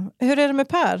 jo, hur är det med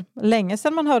Per? Länge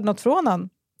sedan man hörde något från han.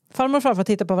 Farmor och farfar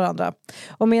tittar på varandra.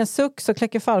 Och med en suck så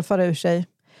kläcker farfar ur sig: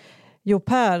 jo,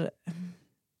 Per,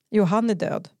 jo, han är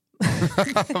död.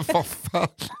 Vad fan?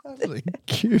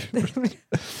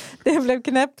 Det blev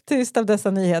knäppt tyst av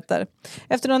dessa nyheter.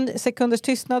 Efter någon sekunders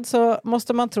tystnad så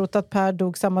måste man trott att Per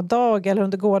dog samma dag eller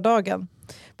under gårdagen.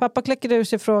 Pappa kläcker ur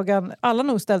sig frågan alla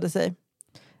nog ställde sig: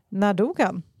 när dog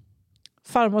han?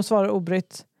 Farmor svarar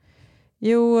obrytt: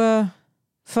 jo,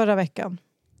 förra veckan.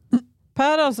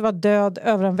 Per har alltså varit död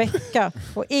över en vecka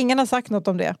och ingen har sagt något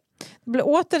om det. Det blir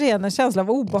återigen en känsla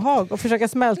av obehag och försöka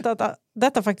smälta att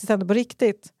detta faktiskt händer på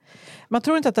riktigt. Man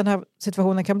tror inte att den här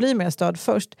situationen kan bli mer störd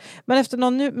först. Men efter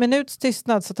någon minuts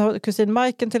tystnad så tar kusin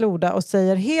Majken till orda och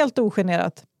säger helt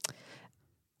ogenerat: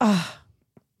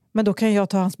 men då kan jag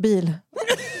ta hans bil.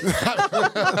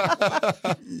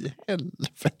 I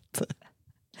helvete.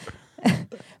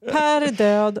 Per är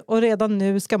död och redan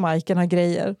nu ska Majken ha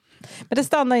grejer. Men det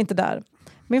stannar inte där.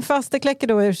 Min faster kläcker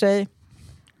då ur sig: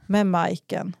 men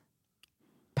Majken,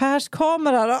 Pers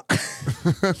kamera då?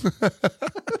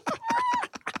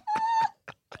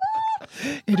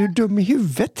 Är du dum i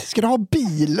huvudet? Ska du ha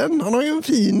bilen? Han har ju en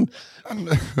fin...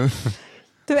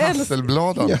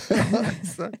 Hasselbladen.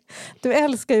 Du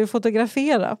älskar ju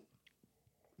fotografera.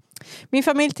 Min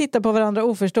familj tittar på varandra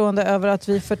oförstående över att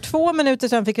vi för 2 minuter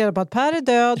sedan fick reda på att Per är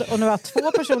död och nu har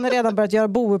 2 personer redan börjat göra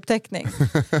bouppteckning.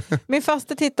 Min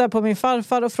faster tittar på min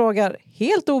farfar och frågar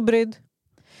helt obrydd: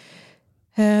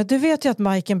 du vet ju att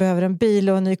Majken behöver en bil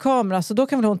och en ny kamera, så då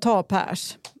kan väl hon ta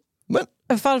Pers. Men...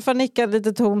 Farfar nickar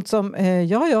lite tomt som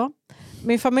ja.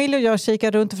 Min familj och jag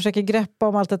kikar runt och försöker greppa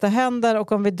om allt detta händer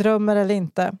och om vi drömmer eller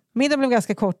inte. Middagen blev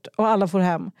ganska kort och alla får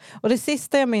hem. Och det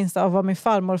sista jag minns av vad min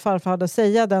farmor och farfar hade att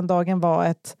säga den dagen var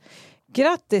ett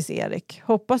grattis Erik.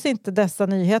 Hoppas inte dessa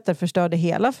nyheter förstörde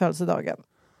hela födelsedagen.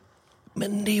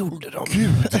 Men det gjorde de.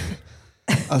 Gud.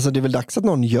 Alltså det är väl dags att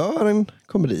någon gör en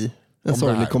komedi. En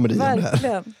sorglig komedi om det här.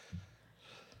 Verkligen.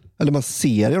 Eller man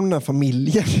ser ju om den här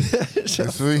familjen. Jag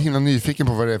är så himla nyfiken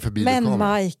på vad det är för bil. Men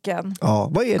Majken. Ja,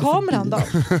 vad är det kameran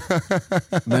för bil?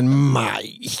 Då? Men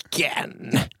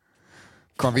Majken.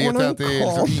 Man vet att det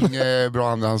är liksom inget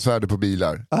bra andrahandsvärde på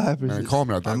bilar. Nej, men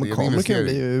kameran, ja, men kameran kan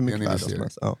bli ju mycket värde.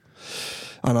 Ja.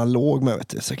 Analog med, vet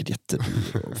du, säkert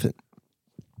jättedyr och fin.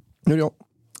 Nu är det jag.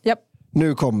 Japp.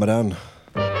 Nu kommer den.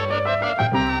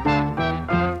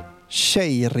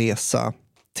 Tjejresa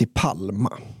till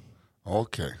Palma.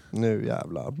 Okej. Nu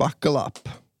jävlar, buckle up.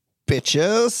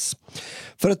 Bitches!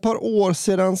 För ett par år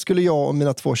sedan skulle jag och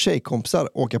mina 2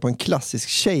 tjejkompisar åka på en klassisk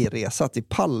tjejresa till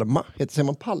Palma. Säger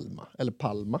man Palma? Eller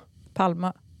Palma?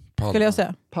 Palma. Skulle jag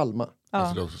säga. Palma. Jag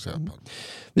skulle också säga Palma.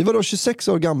 Vi var då 26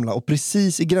 år gamla och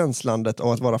precis i gränslandet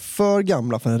av att vara för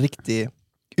gamla för en riktig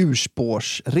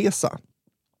urspårsresa.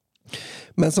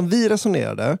 Men som vi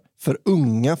resonerade, för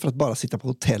unga för att bara sitta på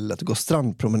hotellet och gå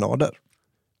strandpromenader.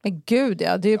 Men gud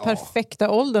ja, det är ju perfekta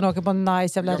åldern att åka på en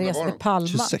nice jävla resa till Palma.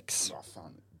 26.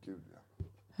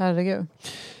 Herregud.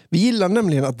 Vi gillar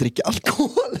nämligen att dricka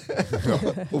alkohol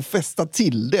och festa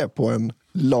till det på en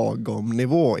lagom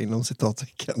nivå inom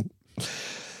citattecken.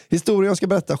 Historien jag ska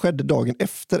berätta skedde dagen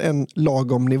efter en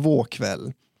lagom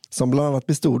nivåkväll som bland annat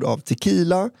bestod av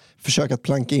tequila, försök att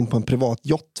planka in på en privat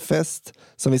yachtfest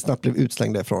som vi snabbt blev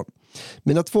utslängda ifrån.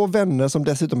 Mina 2 vänner som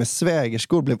dessutom är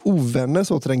svägerskor blev ovänner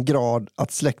så till den grad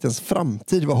att släktens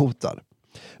framtid var hotad.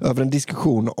 Över en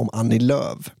diskussion om Annie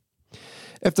Lööf.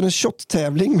 Efter en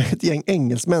shot-tävling med ett gäng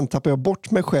engelsmän tappade jag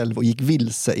bort mig själv och gick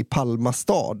vilse i Palma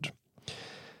stad.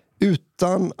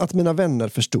 Utan att mina vänner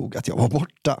förstod att jag var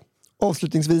borta.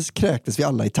 Avslutningsvis kräktes vi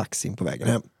alla i taxin på vägen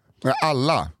hem. Men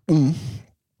alla? Mm.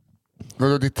 Det är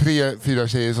 3-4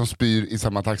 tjejer som spyr i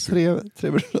samma taxi.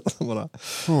 3 bröder som bara...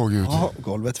 Gud. Ja,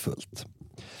 golvet fullt.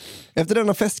 Efter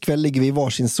denna festkväll ligger vi i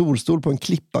varsin solstol på en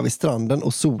klippa vid stranden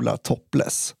och solar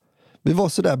topless. Vi var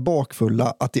så där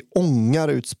bakfulla att det ångar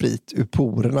ut sprit ur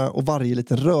porerna och varje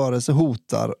liten rörelse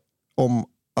hotar om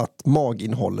att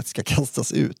maginnehållet ska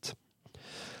kastas ut.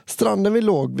 Stranden vi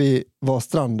låg vid var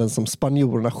stranden som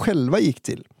spanjorerna själva gick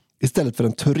till, istället för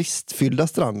den turistfyllda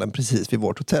stranden precis vid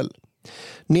vårt hotell.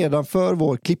 Nedanför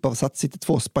vår klippavsats sitter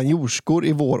 2 spanjorskor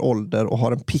i vår ålder och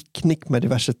har en picknick med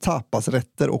diverse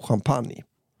tapasrätter och champagne.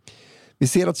 Vi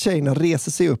ser att tjejerna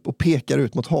reser sig upp och pekar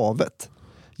ut mot havet.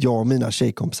 Jag och mina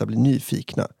tjejkompisar blir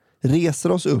nyfikna,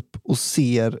 reser oss upp och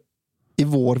ser i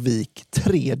vår vik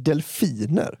 3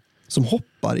 delfiner som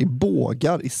hoppar i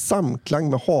bågar i samklang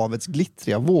med havets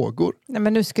glittriga vågor. Nej,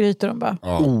 men nu skryter de bara.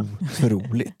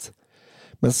 Otroligt.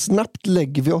 Men snabbt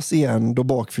lägger vi oss igen då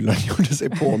bakfyllan gjorde sig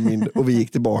påmind och vi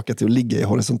gick tillbaka till att ligga i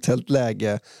horisontellt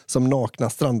läge som nakna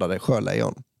strandade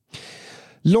sjölejon.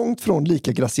 Långt från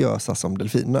lika graciösa som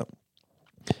delfinerna.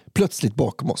 Plötsligt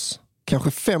bakom oss,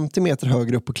 kanske 50 meter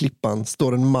högre upp på klippan,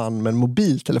 står en man med en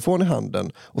mobiltelefon i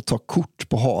handen och tar kort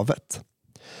på havet.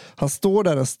 Han står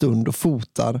där en stund och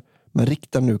fotar, men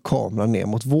riktar nu kameran ner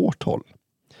mot vårt håll.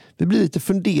 Vi blir lite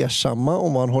fundersamma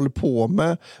om vad han håller på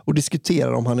med och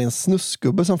diskuterar om han är en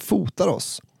snuskgubbe som fotar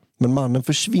oss. Men mannen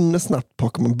försvinner snabbt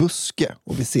bakom en buske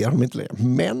och vi ser honom inte längre.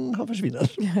 Men han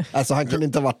försvinner. Alltså han kan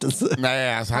inte ha varit en...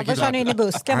 Nej, alltså, han försvann in i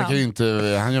busken.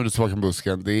 Han gömde sig bakom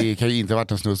busken. Det kan ju inte ha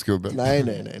varit en snuskgubbe. Nej.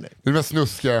 Det är det mest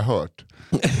snuskiga jag har hört.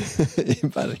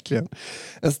 Verkligen.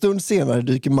 En stund senare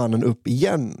dyker mannen upp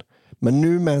igen. Men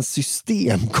nu med en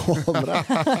systemkamera.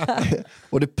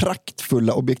 Och det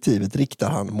praktfulla objektivet riktar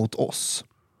han mot oss.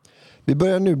 Vi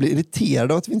börjar nu bli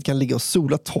irriterade av att vi inte kan ligga och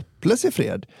sola topless i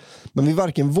fred. Men vi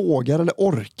varken vågar eller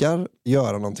orkar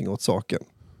göra någonting åt saken.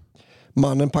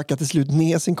 Mannen packar till slut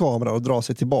ner sin kamera och drar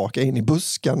sig tillbaka in i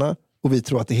buskarna. Och vi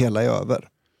tror att det hela är över.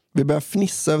 Vi börjar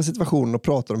fnissa över situationen och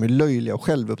pratar om hur löjliga och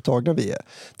självupptagna vi är.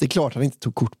 Det är klart han inte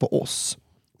tog kort på oss.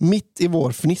 Mitt i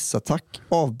vår fnissattack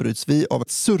avbryts vi av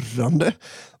ett surrande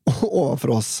och ovanför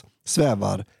oss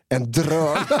svävar en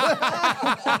drön.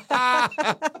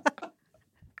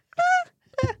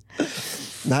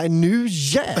 Nej, nu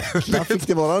jäklar fick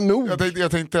det vara nog.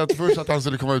 Jag tänkte att först att han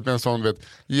skulle komma ut med en sån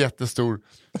jättestor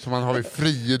som man har vid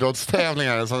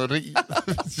friidrottstävlingar. En sån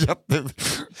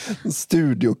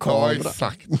studiokamera. Ja,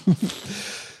 exakt.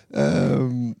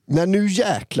 När nu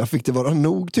jäkla fick det vara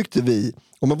nog, tyckte vi.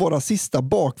 Och med våra sista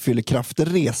bakfyllekrafter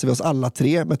reser vi oss alla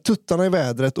 3 med tuttarna i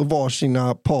vädret och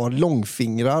varsina par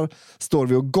långfingrar står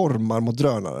vi och gormar mot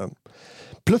drönaren.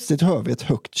 Plötsligt hör vi ett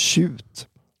högt tjut.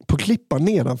 På klippan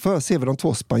nedanför ser vi de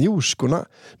 2 spanjorskorna.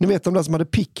 Ni vet de där som hade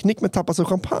picknick med tapas och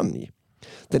champagne.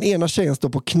 Den ena tjejen står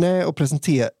på knä och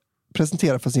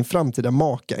presenterar för sin framtida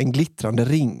maka en glittrande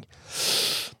ring.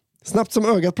 Snabbt som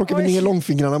ögat plockar vi ner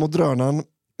långfingrarna mot drönaren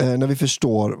när vi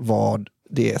förstår vad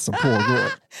det är som pågår.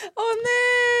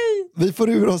 Nej! Vi får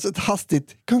ur oss ett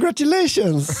hastigt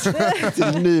congratulations till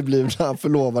det nyblivna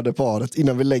förlovade paret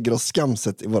innan vi lägger oss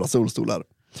skamset i våra solstolar.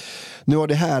 Nu har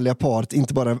det härliga paret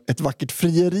inte bara ett vackert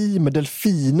frieri med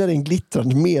delfiner i en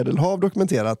glittrande medelhav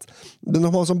dokumenterat. De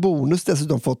har som bonus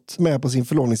dessutom fått med på sin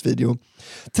förlovningsvideo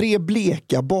 3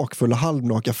 bleka, bakfulla,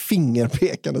 halvnaka,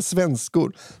 fingerpekande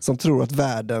svenskor som tror att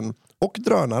världen och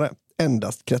drönare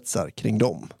endast kretsar kring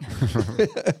dem.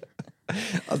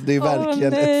 Alltså det är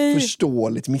verkligen ett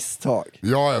förståeligt misstag.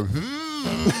 Ja.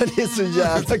 Det är så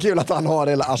jävla kul att han har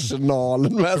hela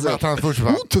arsenalen med sig. Att han först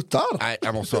var, tuttar! Nej,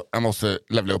 jag måste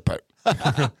levla upp här.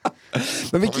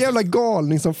 Men vilken jävla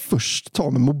galning som först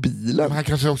tar med mobilen. Men han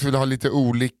kanske också vill ha lite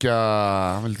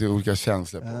olika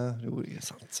känslor på. Det är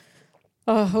sant.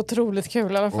 Otroligt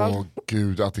kul i alla fall. Åh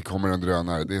gud, att det kommer en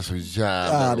drönare. Det är så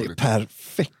jävla det är roligt.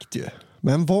 perfekt ju.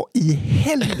 Men vad i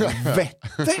helvete?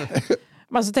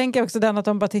 Men så tänker jag också den att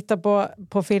de bara tittar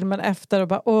på filmen efter och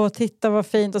bara titta vad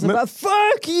fint och så bara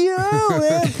fuck you!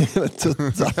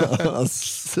 Tuttarna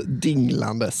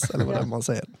dinglandes eller vad man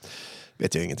säger.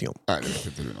 Vet jag ingenting om. Nej, det vet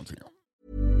inte du någonting om.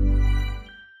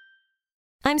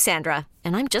 I'm Sandra,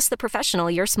 and I'm just the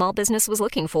professional your small business was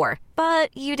looking for.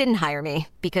 But you didn't hire me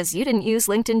because you didn't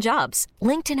use LinkedIn Jobs.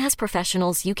 LinkedIn has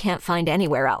professionals you can't find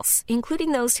anywhere else,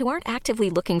 including those who aren't actively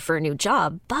looking for a new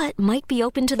job, but might be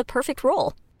open to the perfect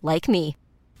role, like me.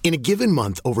 In a given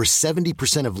month, over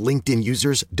 70% of LinkedIn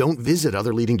users don't visit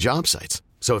other leading job sites.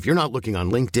 So if you're not looking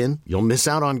on LinkedIn, you'll miss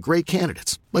out on great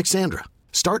candidates like Sandra.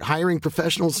 Start hiring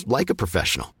professionals like a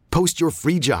professional. Post your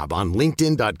free job on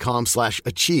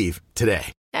linkedin.com/achieve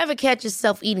today. Ever catch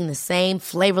yourself eating the same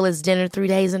flavorless dinner 3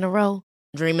 days in a row?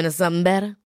 Dreaming of something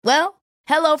better? Well,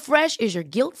 HelloFresh is your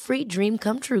guilt-free dream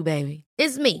come true, baby.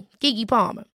 It's me, Keke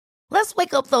Palmer. Let's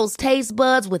wake up those taste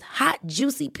buds with hot,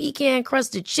 juicy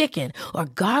pecan-crusted chicken or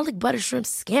garlic butter shrimp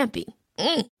scampi.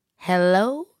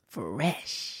 Hello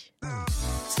Fresh.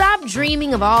 Stop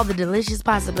dreaming of all the delicious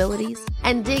possibilities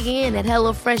and dig in at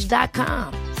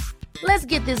HelloFresh.com. Let's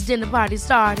get this dinner party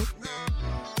started.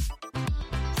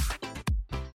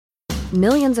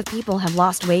 Millions of people have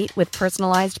lost weight with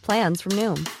personalized plans from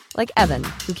Noom. Like Evan,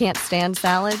 who can't stand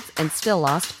salads and still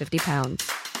lost 50 pounds.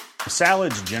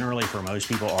 Salads generally for most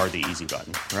people are the easy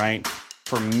button, right?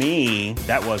 For me,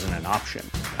 that wasn't an option.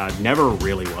 I never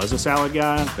really was a salad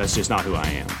guy. That's just not who I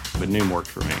am. But Noom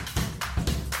worked for me.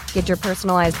 Get your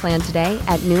personalized plan today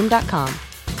at Noom.com.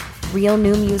 Real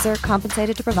Noom user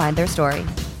compensated to provide their story.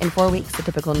 In 4 weeks, the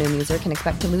typical Noom user can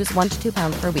expect to lose 1 to 2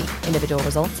 pounds per week. Individual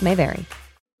results may vary.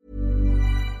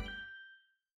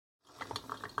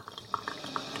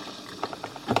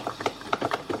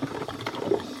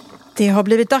 Det har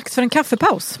blivit dags för en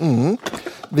kaffepaus.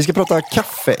 Vi ska prata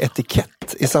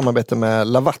kaffeetikett i samarbete med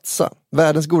Lavazza.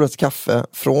 Världens godaste kaffe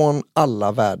från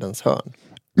alla världens hörn.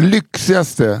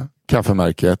 Lyxigaste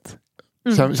kaffemärket.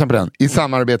 Känn på den. I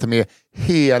samarbete med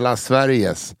hela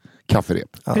Sveriges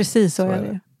kafferep. Ja, precis så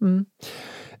är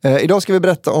det. Idag ska vi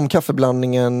berätta om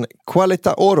kaffeblandningen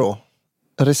Qualita Oro.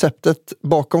 Receptet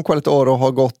bakom Qualita Oro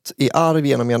har gått i arv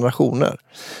genom generationer.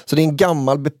 Så det är en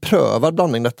gammal beprövad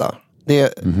blandning detta. Det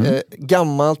är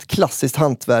gammalt klassiskt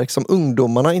hantverk som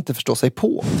ungdomarna inte förstår sig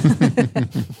på.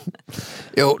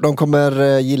 Jo, de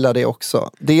kommer gilla det också.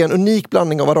 Det är en unik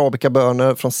blandning av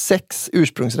arabikabönor från 6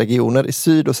 ursprungsregioner i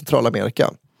Syd- och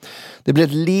Centralamerika. Det blir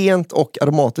ett lent och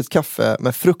aromatiskt kaffe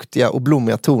med fruktiga och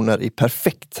blommiga toner i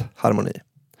perfekt harmoni.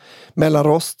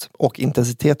 Mellanrost och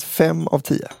intensitet 5 av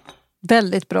 10.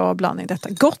 Väldigt bra blandning detta.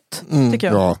 Gott, tycker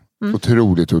jag. Ja,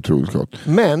 otroligt gott.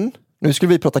 Men nu skulle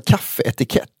vi prata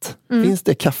kaffeetikett. Finns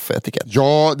det kaffeetikett?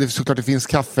 Ja, det är såklart det finns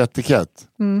kaffeetikett.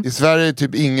 I Sverige är det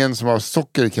typ ingen som har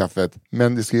socker i kaffet.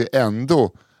 Men det ska ju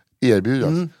ändå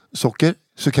erbjudas. Socker,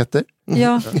 suketter.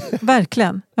 Ja,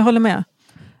 verkligen. Jag håller med.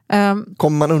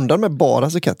 Kommer man undan med bara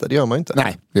suketter? Det gör man ju inte.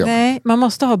 Nej, det gör man. Nej, man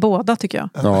måste ha båda tycker jag.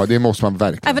 Ja, det måste man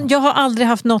verkligen. Även jag har aldrig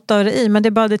haft något av det i, men det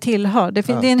är bara det tillhör. Det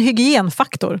är en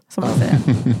hygienfaktor, som man säger.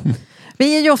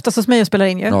 Vi är ju ofta hos mig och spelar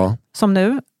in ju, som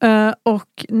nu.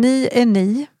 Och ni är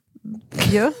ni.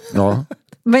 Ja.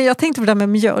 Men jag tänkte på det där med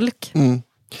mjölk.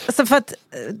 Alltså för att...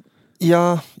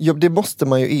 Ja, det måste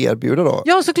man ju erbjuda då.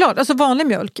 Ja, såklart. Alltså vanlig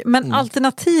mjölk. Men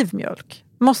alternativ mjölk.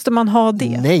 Måste man ha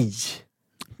det? Nej.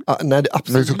 Nej, det är absolut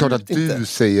Men det är såklart att inte. du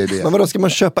säger det. Men vadå, ska man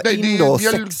köpa in då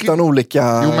 16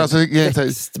 olika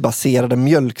växtbaserade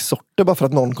mjölksorter bara för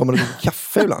att någon kommer att dricka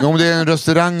kaffe ibland? Om det är en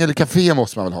restaurang eller café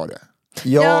måste man väl ha det?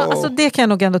 Ja, alltså det kan jag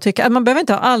nog ändå tycka. Man behöver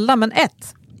inte ha alla, men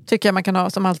ett tycker jag man kan ha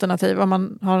som alternativ om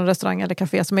man har en restaurang eller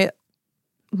café som är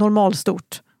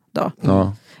normalstort då.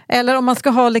 Ja. Eller om man ska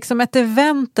ha liksom ett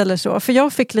event eller så. För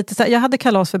jag fick lite så här, jag hade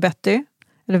kalas för Betty.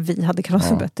 Eller vi hade kalas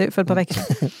för Betty för ett par veckor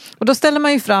sedan. Och då ställer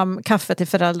man ju fram kaffe till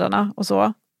föräldrarna och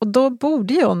så. Och då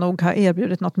borde jag nog ha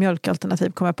erbjudit något mjölkalternativ,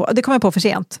 det kom jag på för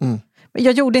sent. Men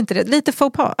jag gjorde inte det. Lite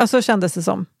faux pas, alltså kändes det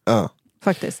som. Ja.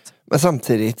 Faktiskt. Men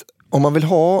samtidigt, om man vill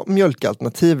ha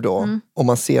mjölkalternativ då, om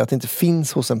man ser att det inte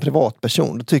finns hos en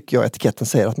privatperson, då tycker jag etiketten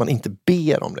säger att man inte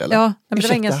ber om det. Eller? Ja, men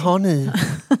ursäkta, det var inga... har ni...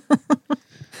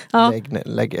 Ja.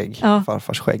 Lägg ägg,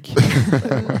 farfars skägg.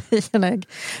 ägg.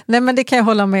 Nej, men det kan jag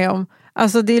hålla med om.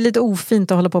 Alltså det är lite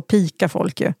ofint att hålla på och pika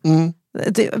folk ju.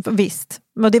 Visst.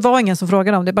 Men det var ingen som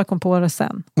frågade om det, bara kom på det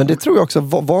sen. Men det tror jag också,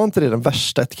 var inte det den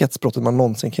värsta etikettsbrottet man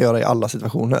någonsin kan göra i alla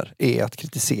situationer? Är att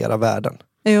kritisera världen.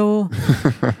 Jo,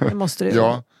 det måste det ju.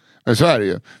 Ja, men så är det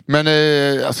ju. Men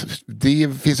alltså, det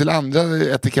finns väl andra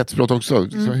etikettsbrott också.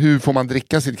 Hur får man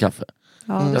dricka sitt kaffe?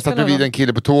 Ja, jag satt bredvid en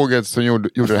kille på tåget som gjorde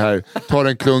det här. Tar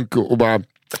en klunk och bara...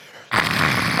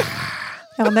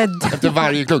 Efter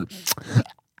varje klunk.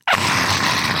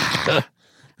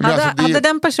 Hade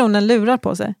den personen lurar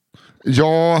på sig?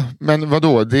 Ja, men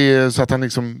vadå? Det är så att han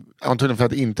liksom, antagligen för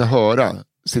att inte höra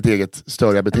sitt eget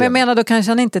störiga beteende. Men jag menar, då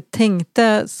kanske han inte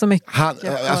tänkte så mycket.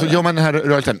 Alltså gör man den här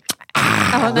rörelsen,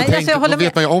 då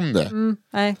vet man ju om det.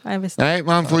 Nej,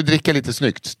 man får ju dricka lite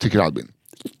snyggt, tycker Albin.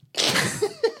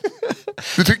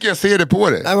 Du tycker jag ser det på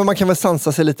dig. Nej, men man kan väl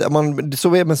sansa sig lite. Men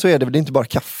så är det inte bara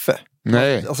kaffe.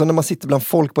 Nej. Alltså när man sitter bland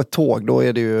folk på ett tåg, då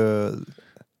är det ju...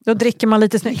 Då dricker man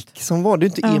lite snyggt. Som var det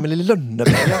inte Emil i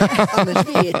Lönneberga. Annars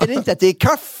vet det inte att det är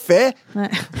kaffe.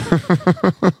 Nej.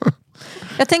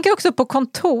 Jag tänker också på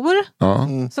kontor.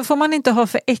 Så får man inte ha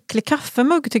för äcklig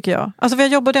kaffemugg, tycker jag. Alltså för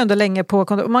jag jobbade ändå länge på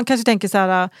kontor. Man kanske tänker så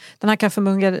här, den här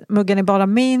kaffemuggen är bara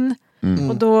min.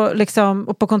 Och då liksom,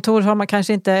 och på kontor har man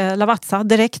kanske inte Lavazza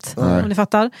direkt, om ni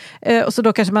fattar. Och så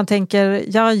då kanske man tänker,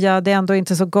 ja, det är ändå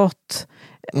inte så gott.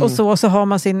 Och så har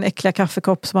man sin äckliga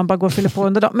kaffekopp som man bara går och fyller på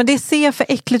under dagen. Men det ser för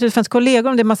äckligt ut för ens kollegor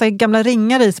om det är massa gamla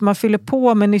ringar i som man fyller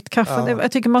på med nytt kaffe.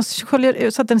 Jag tycker man sköljer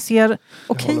ut så att den ser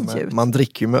okej ut. Man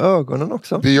dricker ju med ögonen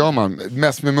också. Det gör man,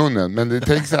 mest med munnen. Men det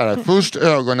tänks så här, först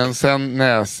ögonen, sen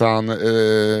näsan,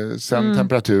 sen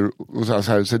temperatur och så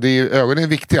här. Så ögonen är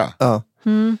viktiga. Ja.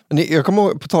 Jag kommer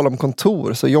ihåg, på tal om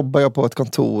kontor, så jobbar jag på ett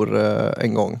kontor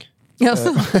en gång. Jag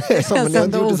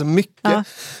gjorde så mycket.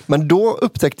 Men då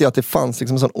upptäckte jag att det fanns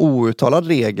liksom en sån outtalad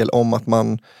regel om att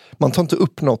man tar inte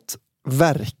upp något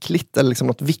verkligt eller liksom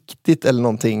något viktigt eller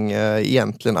någonting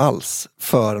egentligen alls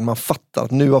förrän man fattar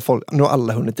att nu har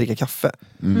alla hunnit dricka kaffe.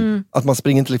 Att man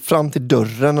springer inte fram till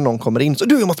dörren när någon kommer in, så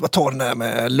jag måste bara ta den där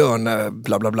med lön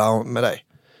bla bla bla med dig.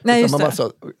 Nej, just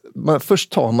det.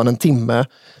 Först tar man en timme,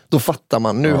 då fattar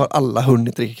man, nu har alla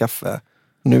hunnit dricka kaffe.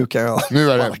 Nu kan jag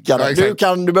sparka dig. Du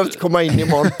behöver inte komma in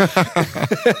imorgon.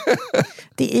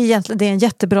 Det är en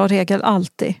jättebra regel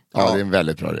alltid. Ja, det är en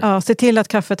väldigt bra regel. Ja, se till att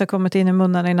kaffet har kommit in i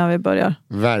munnen innan vi börjar.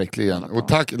 Verkligen. Och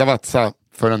tack Lavazza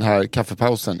för den här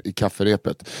kaffepausen i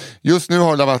kafferepet. Just nu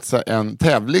har Lavazza en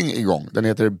tävling igång. Den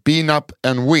heter Bean Up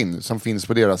and Win, som finns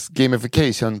på deras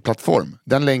gamification-plattform.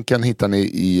 Den länken hittar ni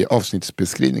i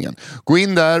avsnittsbeskrivningen. Gå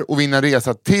in där och vinna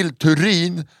resa till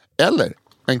Turin eller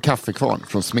en kaffekvarn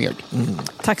från Smeg.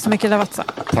 Tack så mycket Lavazza.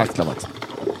 Tack Lavazza.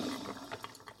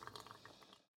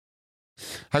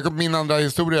 Här kommer min andra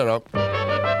historia då.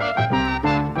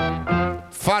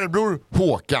 Farbror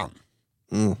Håkan.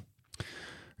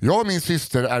 Jag och min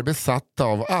syster är besatta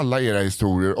av alla era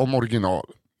historier om original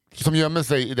som gömmer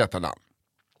sig i detta land.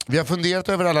 Vi har funderat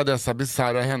över alla dessa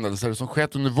bizarra händelser som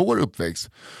skett under vår uppväxt,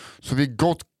 så vi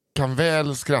gott kan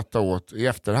väl skratta åt i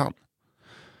efterhand.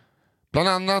 Bland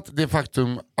annat det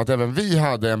faktum att även vi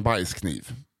hade en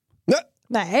bajskniv.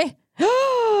 Nej.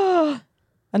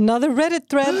 Another Reddit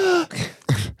thread.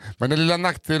 Men den lilla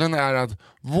nackdelen är att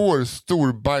vår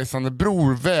storbajsande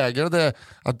bror vägrade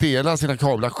att dela sina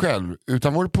kablar själv,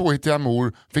 utan vår påhittiga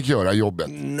mor fick göra jobbet.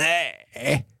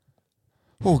 Nej.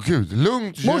 Åh gud,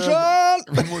 lugnt. Morsan!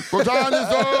 Morsan,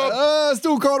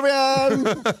 storkorven!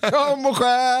 Kom och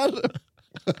skär!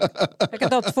 Jag kan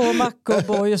ta 2 mackor,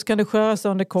 boy, och så kan du skösa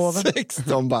under korven.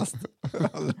 16 bast.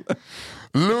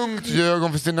 Lugnt ljög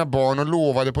hon för sina barn och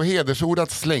lovade på hedersord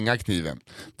att slänga kniven.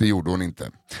 Det gjorde hon inte.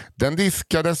 Den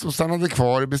diskades och stannade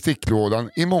kvar i besticklådan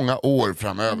i många år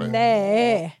framöver.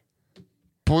 Nej.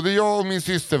 Både jag och min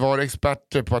syster var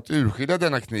experter på att urskilja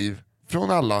denna kniv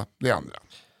från alla de andra.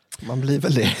 Man blir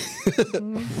väl det.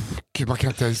 Gud, man kan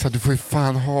inte, så du får ju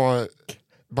fan ha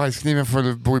bajskniven för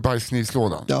att bo i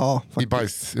bajsknivslådan. Ja, i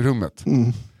bajsrummet.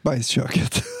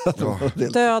 Bajsköket. Ja.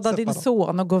 Döda din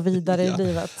son och gå vidare i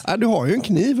livet. Du har ju en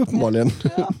kniv uppenbarligen.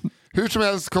 Ja. Hur som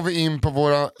helst kom vi in på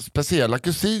våra speciella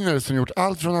kusiner som gjort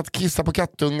allt från att kissa på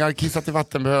kattungar, kissat i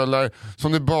vattenbehållare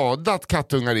som de badat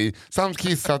kattungar i, samt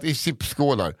kissat i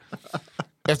chipsskålar.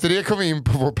 Efter det kom vi in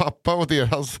på vår pappa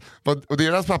och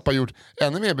deras pappa gjort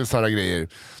ännu mer bizarra grejer.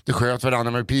 De sköt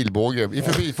varandra med pilbåge. I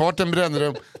förbifarten brände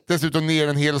de dessutom ner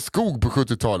en hel skog på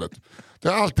 70-talet. Det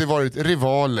har alltid varit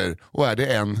rivaler och är det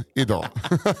än idag.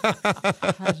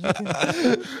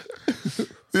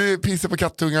 Pissa på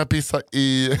kattungar, pissa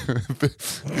i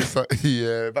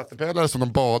vattenpölar som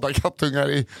de badar kattungar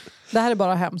i. Det här är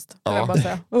bara hemskt. Ja. Bara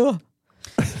säga.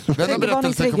 Denna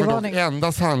berättelse kommer dock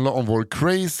endast handla om vår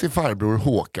crazy farbror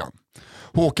Håkan.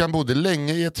 Håkan bodde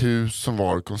länge i ett hus som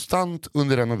var konstant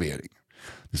under renovering.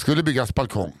 Det skulle byggas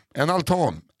balkong, en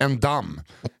altan, en damm,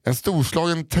 en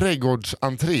storslagen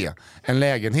trädgårdsentré, en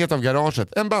lägenhet av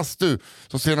garaget, en bastu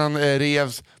som sedan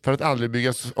revs för att aldrig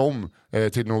byggas om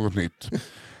till något nytt.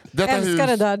 Detta älskar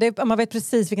det där, man vet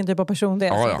precis vilken typ av person det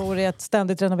är som bor i ett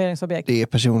ständigt renoveringsobjekt. Det är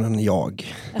personen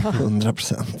jag,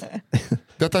 100%.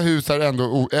 Detta hus är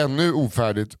ändå ännu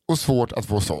ofärdigt och svårt att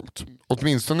få sålt.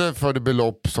 Åtminstone för det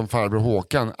belopp som farbror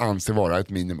Håkan anser vara ett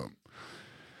minimum.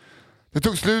 Det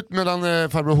tog slut mellan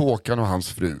farbror Håkan och hans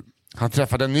fru. Han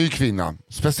träffade en ny kvinna,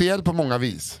 speciell på många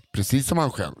vis, precis som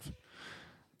han själv.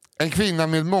 En kvinna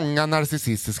med många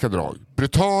narcissistiska drag,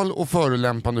 brutal och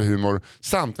förolämpande humor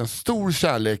samt en stor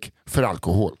kärlek för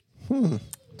alkohol.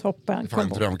 Toppen. Det var en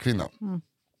drömkvinna.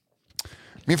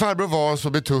 Min farbror var så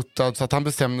betuttad så att han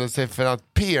bestämde sig för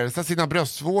att pierca sina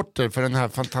bröstvårtor för den här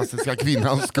fantastiska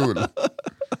kvinnans skull.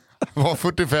 Han var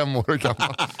 45 år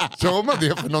gammal. Gör man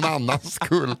det för någon annans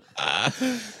skull?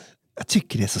 Jag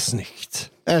tycker det är så snyggt.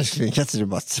 Älskling, kan inte du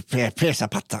bara pressa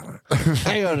pattarna?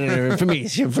 Jag gör det för min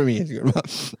skull.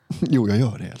 Jo, jag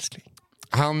gör det, älskling.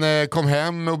 Han kom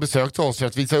hem och besökte oss för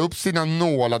att visa upp sina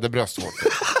nålade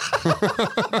bröstvårtor.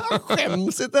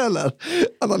 Skäms inte heller.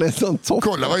 Han är sån topp.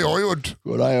 Kolla vad jag har gjort.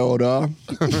 Kolla jag då.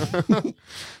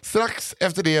 Strax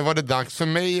efter det var det dags för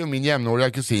mig och min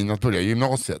jämnåriga kusin att börja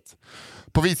gymnasiet.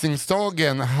 På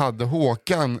visningsdagen hade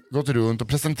Håkan gått runt och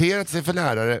presenterat sig för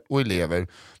lärare och elever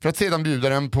för att sedan bjuda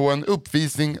dem på en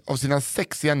uppvisning av sina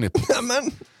sexiga nippor.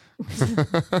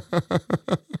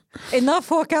 Enough,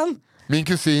 Håkan! Min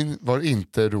kusin var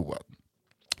inte road.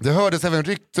 Det hördes även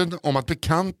rykten om att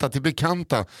bekanta till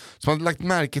bekanta som hade lagt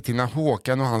märke till när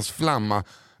Håkan och hans flamma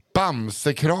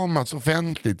bamsekramats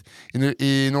offentligt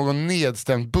i någon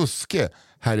nedstämd buske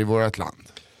här i vårt land.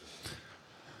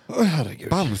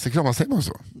 Bamsekramats, säger man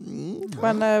så?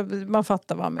 Men man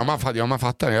fattar vad man menar. Ja, man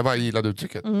fattar. Jag bara gillade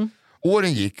uttrycket.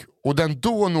 Åren gick och den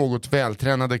då något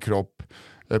vältränade kropp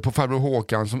på farbror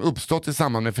Håkan som uppstått i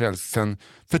samband med förälskelsen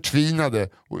förtvinade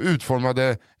och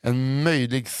utformade en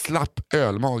möjlig slapp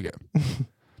ölmage.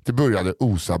 Det började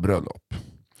osa bröllop.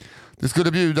 Det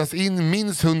skulle bjudas in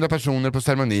minst 100 personer på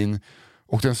ceremonin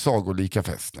och den sagolika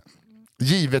festen.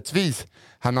 Givetvis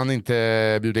hann han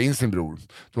inte bjuda in sin bror,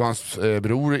 då hans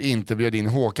bror inte bjöd in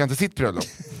Håkan till sitt bröllop.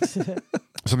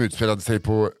 Som utspelade sig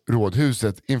på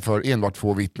rådhuset inför enbart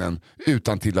 2 vittnen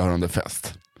utan tillhörande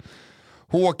fest.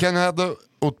 Håkan hade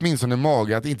åtminstone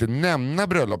mage att inte nämna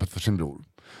bröllopet för sin bror.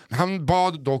 Han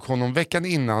bad dock honom veckan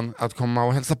innan att komma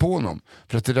och hälsa på honom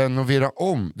för att renovera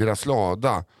om deras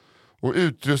lada och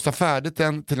utrusta färdigt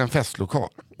den till en festlokal.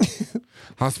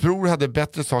 Hans bror hade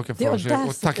bättre saker för sig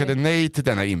och tackade nej till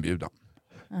denna inbjudan.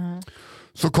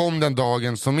 Så kom den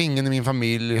dagen som ingen i min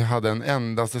familj hade en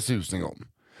endaste susning om.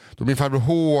 Då min farbror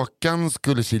Håkan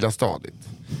skulle kila stadigt.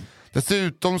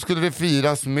 Dessutom skulle det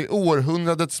firas med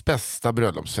århundradets bästa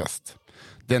bröllopsfest.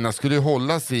 Denna skulle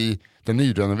hållas i den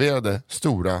nyrenoverade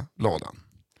stora ladan.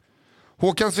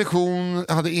 Håkans vision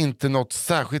hade inte nått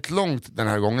särskilt långt den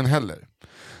här gången heller.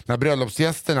 När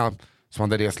bröllopsgästerna, som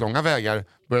hade rest långa vägar,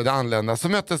 började anlända så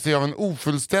möttes de av en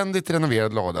ofullständigt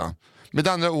renoverad lada. Med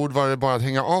andra ord var det bara att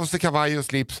hänga av sig kavaj och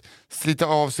slips, slita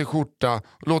av sig skjorta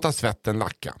och låta svetten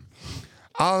lacka.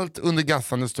 Allt under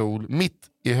gassande stol mitt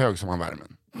i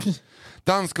högsommarvärmen.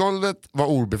 Dansgolvet var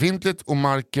obefintligt och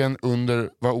marken under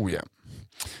var ojämn.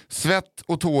 Svett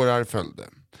och tårar följde.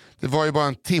 Det var ju bara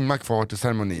en timma kvar till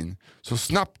ceremonin, så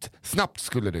snabbt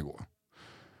skulle det gå.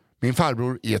 Min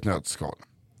farbror i ett nötskal.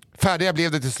 Färdiga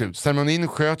blev det till slut. Ceremonin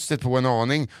sköts det på en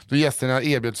aning då gästerna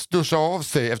erbjöds duscha av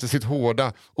sig efter sitt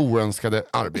hårda, oönskade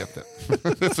arbete.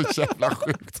 Det är så jävla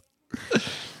sjukt.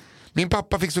 Min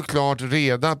pappa fick såklart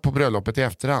reda på bröllopet i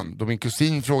efterhand då min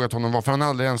kusin frågat honom varför han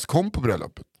aldrig ens kom på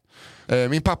bröllopet.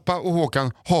 Min pappa och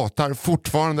Håkan hatar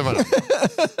fortfarande varandra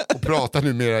och pratar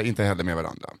numera inte heller med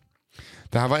varandra.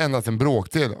 Det här var endast en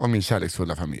bråkdel av min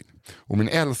kärleksfulla familj. Och min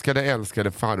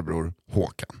älskade farbror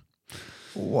Håkan.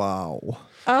 Wow.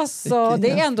 Alltså,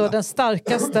 det är ändå den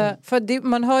starkaste. För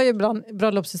man hör ju ibland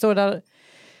bröllopshistorier där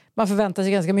man förväntar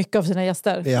sig ganska mycket av sina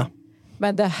gäster. Ja.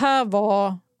 Men det här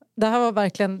var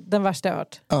verkligen den värsta jag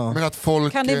hört. Ja. Men att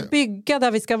folk... Kan ni bygga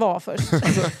där vi ska vara först?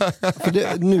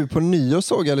 För nu på nyår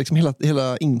såg jag liksom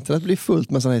hela internet blir fullt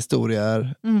med såna här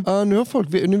historier.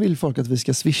 Nu vill folk att vi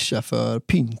ska swisha för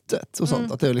pyntet och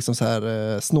sånt. Att det är liksom så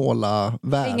här snåla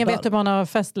världar. Ingen vet hur man har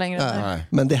fest längre. Nej.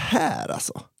 Men det här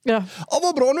alltså. Ja.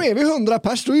 Vad bra, nu är vi 100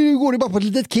 pers. Då går det bara på ett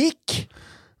litet kick.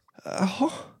 Jaha.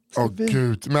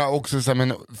 Gud. Men också så här,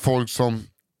 men folk som...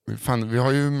 Fan, vi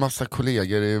har ju massa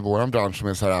kollegor i våran bransch som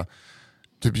är så här,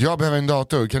 typ, jag behöver en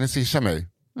dator, kan ni swisha mig?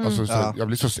 Alltså, jag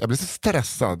blir så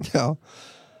stressad. Ja.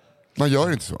 Man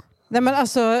gör inte så. Nej, men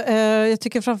alltså, jag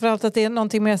tycker framförallt att det är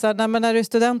någonting mer så här, men när du är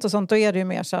student och sånt, då är det ju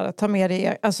mer så här, ta med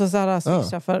dig, alltså så här,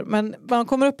 swisha för. Men man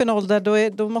kommer upp i en ålder,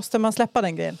 då måste man släppa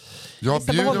den grejen. Jag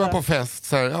bjuder man på fest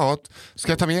så här,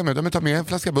 ska jag ta med mig? Men ta med en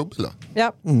flaska bubbel då.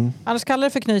 Ja, annars kallar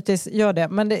det för knytis, gör det.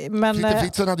 Men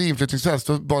Fritzen hade inflyttningsfest,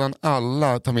 då bad han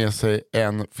alla ta med sig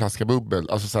en flaska bubbel.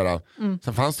 Alltså så här,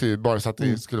 sen fanns det ju bara så att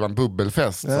det skulle vara en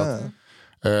bubbelfest. Så att,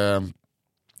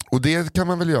 och det kan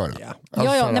man väl göra.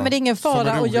 Alltså, nej, men det är ingen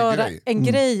fara att göra en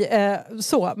grej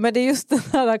så. Men det är just den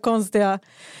här konstiga...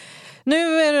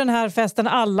 Nu är den här festen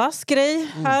allas grej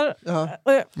här.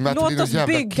 Låt oss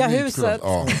bygga huset.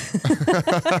 Ja.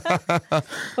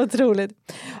 Otroligt.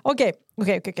 Okej.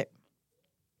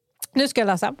 Nu ska jag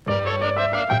läsa.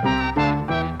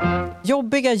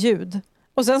 Jobbiga ljud.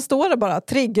 Och sen står det bara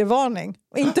triggervarning.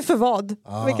 Och inte för vad.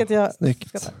 Vilket jag...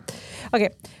 Snyggt. Okej.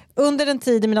 Under en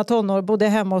tid i mina tonår bodde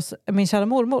jag hemma hos min kära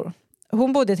mormor.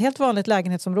 Hon bodde i ett helt vanligt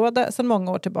lägenhetsområde sedan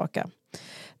många år tillbaka.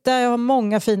 Där jag har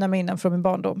många fina minnen från min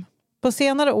barndom. På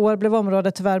senare år blev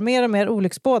området tyvärr mer och mer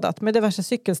olycksbådat med diverse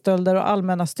cykelstölder och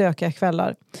allmänna stökiga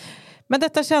kvällar. Men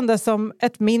detta kändes som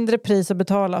ett mindre pris att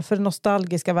betala för det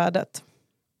nostalgiska värdet.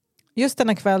 Just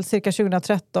denna kväll, cirka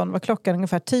 2013, var klockan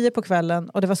ungefär 10 på kvällen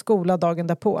och det var skola dagen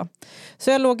därpå. Så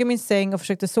jag låg i min säng och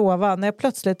försökte sova när jag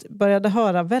plötsligt började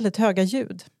höra väldigt höga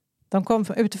ljud. De kom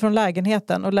utifrån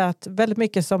lägenheten och lät väldigt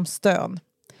mycket som stön.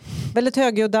 Väldigt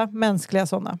högljudda, mänskliga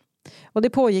sådana. Och det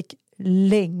pågick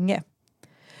länge.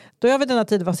 Då jag vid denna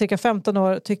tid var cirka 15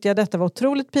 år tyckte jag detta var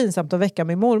otroligt pinsamt att väcka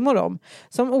min mormor om.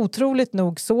 Som otroligt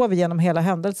nog sov genom hela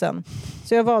händelsen.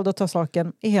 Så jag valde att ta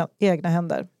saken i egna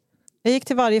händer. Jag gick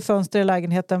till varje fönster i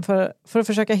lägenheten för att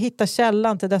försöka hitta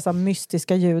källan till dessa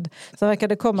mystiska ljud som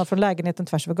verkade komma från lägenheten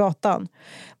tvärs över gatan.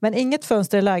 Men inget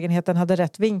fönster i lägenheten hade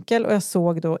rätt vinkel och jag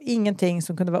såg då ingenting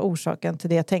som kunde vara orsaken till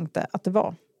det jag tänkte att det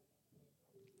var.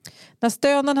 När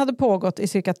stönen hade pågått i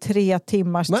cirka 3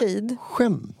 timmars tid...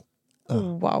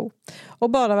 Wow. Och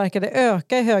bara verkade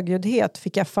öka i högljuddhet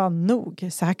fick jag fan nog.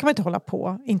 Så här kan man inte hålla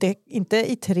på.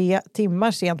 Inte i 3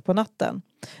 timmar sent på natten.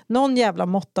 Någon jävla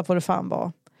måtta får det fan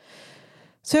vara.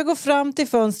 Så jag går fram till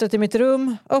fönstret i mitt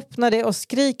rum, öppnar det och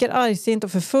skriker argsint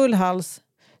och för full hals.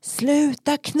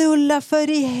 Sluta knulla för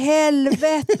i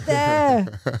helvete!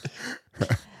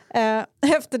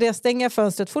 Efter det stänger jag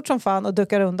fönstret fort som fan och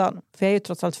duckar undan. För jag är ju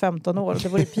trots allt 15 år och det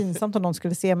vore pinsamt om någon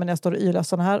skulle se mig när jag står och ylar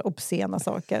sådana här obscena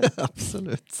saker.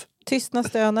 Absolut. Tystnar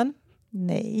stönen?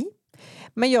 Nej.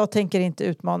 Men jag tänker inte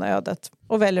utmana ödet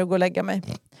och väljer att gå och lägga mig.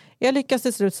 Jag lyckas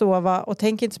till slut sova och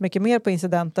tänker inte så mycket mer på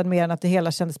incidenten mer än att det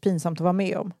hela kändes pinsamt att vara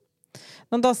med om.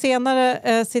 Någon dag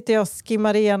senare sitter jag och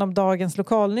skimmar igenom dagens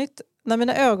lokalnytt när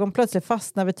mina ögon plötsligt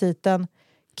fastnar vid titeln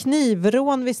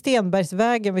Knivrån vid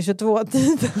Stenbergsvägen vid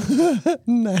 22-tiden.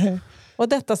 Nej. Och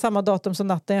detta samma datum som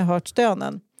natten jag hört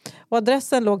stönen. Och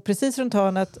adressen låg precis runt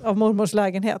hörnet av mormors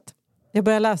lägenhet. Jag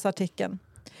börjar läsa artikeln.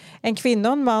 En kvinna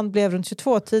och en man blev runt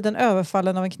 22-tiden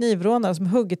överfallen av en knivrånare som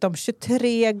huggit dem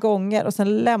 23 gånger och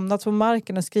sen lämnats på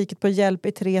marken och skrikit på hjälp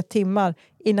i 3 timmar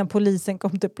innan polisen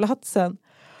kom till platsen.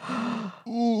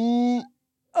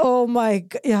 Oh my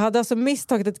god. Jag hade alltså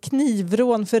misstagit ett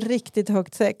knivrån för riktigt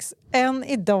högt sex. Än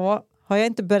idag har jag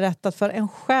inte berättat för en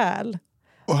själ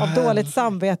av dåligt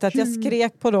samvete att jag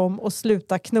skrek på dem och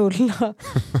sluta knulla.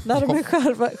 När de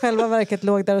själva verket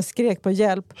låg där och skrek på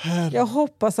hjälp. Jag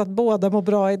hoppas att båda mår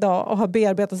bra idag och har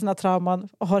bearbetat sina trauman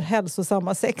och har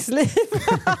hälsosamma sexliv.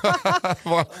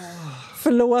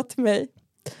 Förlåt mig.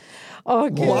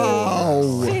 Gud.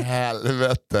 Wow! Helvete.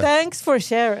 helvete. Thanks for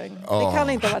sharing. Det kan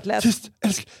inte ha varit lätt. Tyst,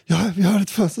 älskling. Vi har ett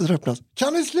fönster som öppnas.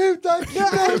 Kan vi sluta?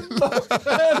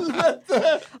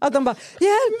 Helvete! Att de bara,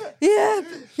 hjälp.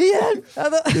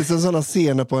 Det är som sådana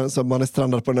scener som man är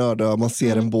strandad på en öde och man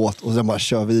ser en båt och sen bara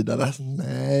kör vidare.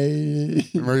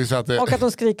 Nej. Och att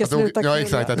de skriker sluta. Ja,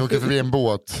 exakt. Att de åker förbi en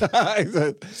båt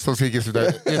som skriker sluta.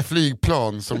 Ett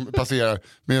flygplan som passerar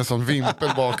med en sån vimpel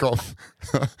bakom.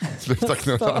 Sluta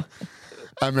knulla.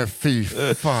 Nej men fy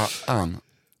fan.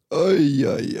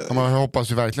 Oj. Man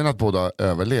hoppas ju verkligen att båda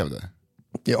överlevde.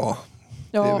 Ja,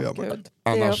 gud.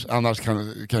 Annars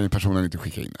kan ju personen inte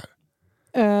skicka in det här.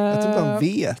 Jag tror man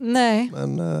vet. Nej.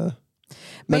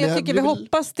 Men jag tycker vi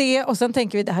hoppas det och sen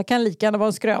tänker vi det här kan lika gärna vara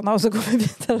en skröna och så går vi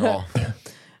vidare.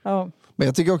 Ja. Men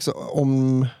jag tycker också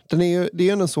det är ju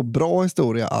en så bra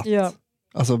historia att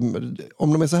alltså,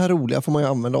 om de är så här roliga får man ju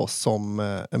använda oss som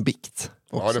en bikt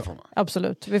också. Ja, det får man.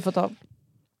 Absolut, vi får ta.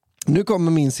 Nu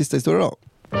kommer min sista historia då.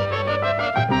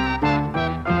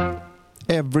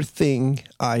 Everything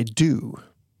I do.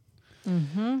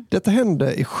 Detta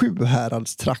hände i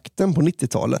Sjuhäradstrakten på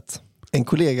 90-talet. En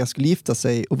kollega skulle gifta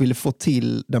sig och ville få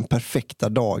till den perfekta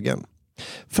dagen.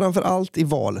 Framförallt i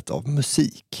valet av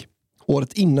musik.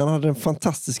 Året innan hade den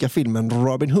fantastiska filmen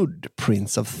Robin Hood,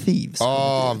 Prince of Thieves.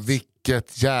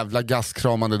 Vilket jävla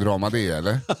gaskramande drama det är,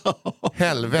 eller?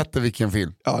 Helvete vilken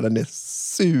film. Ja, den är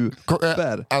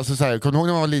super. Alltså så här, kommer du ihåg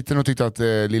när man var liten och tyckte att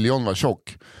Lille John var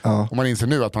tjock? Ja. Och man inser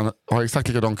nu att man har exakt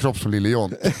likadan kropp som Lille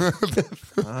John.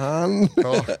 Fan.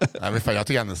 Nej, men fan, jag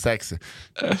tycker han är sexy.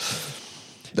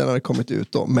 Den hade kommit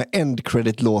ut då med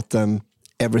endcredit-låten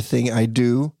Everything I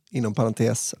Do, inom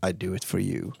parentes I Do It For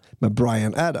You, med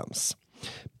Bryan Adams.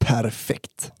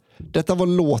 Perfekt. Detta var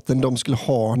låten de skulle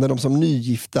ha när de som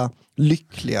nygifta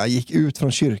lyckliga gick ut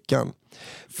från kyrkan.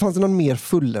 Fanns det någon mer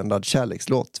fulländad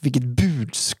kärlekslåt? Vilket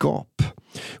budskap.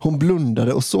 Hon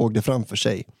blundade och såg det framför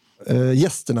sig.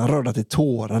 Gästerna rörde till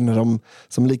tårar när de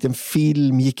som en liten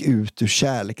film gick ut ur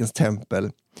kärlekens tempel.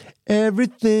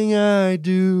 Everything I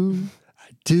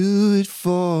do it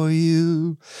for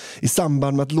you. I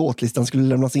samband med att låtlistan skulle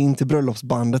lämnas in till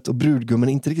bröllopsbandet och brudgummen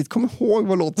inte riktigt kom ihåg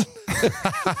vad låten.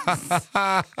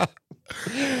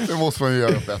 Det måste man ju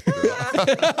göra bättre.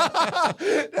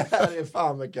 Det här är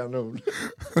fan med kanon.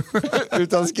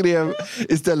 Utan skrev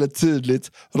istället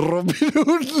tydligt Robin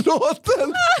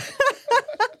Hood-låten.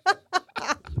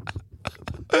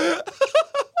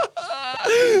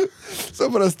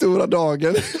 Så på den stora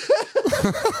dagen.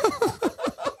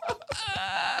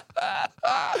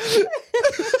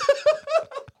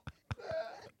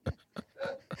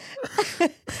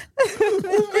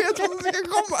 Hon vet vad som ska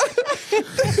komma.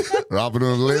 Robin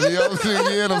och Liljan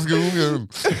springer genom skogen.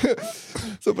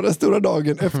 Så på den stora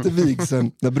dagen efter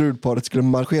vigseln, när brudparet skulle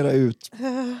marschera ut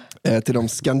till de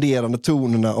skanderande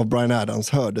tonerna av Bryan Adams,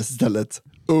 hördes istället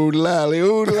Odelally,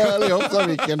 hoppsan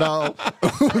vilken dag.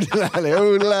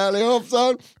 Odelally,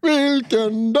 hoppsan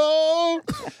vilken dag.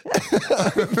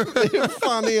 Det är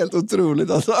fan helt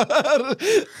otroligt alltså.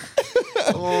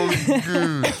 Åh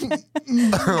gud.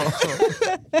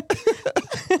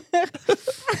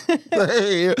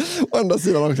 Nej, å andra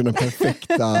sidan också den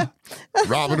perfekta.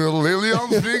 Robin och Liljan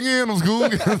springer genom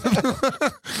skogen.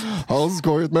 Har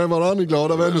skojat med varandra i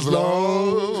glada vänners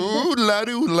lag.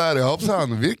 Odelally,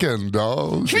 hoppsan vilken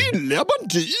dag. Kvinnliga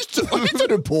banditer, vad hittar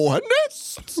du på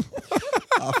härnäst?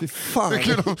 Ja, fy fan. Det är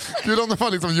kul om de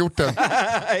har liksom gjort den. Man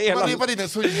är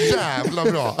så jävla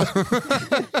bra.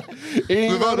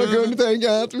 Ingen annan kunde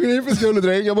tänka att vi skulle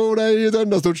dränga på dig i ett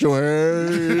enda stort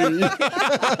tjohej.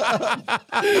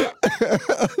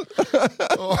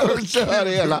 Och kör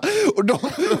hela. Och de...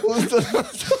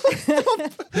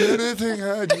 Anything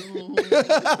I do.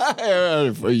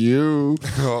 For you.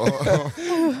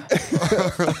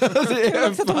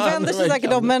 De vänder sig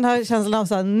säkert om med den här känslan av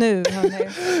så här,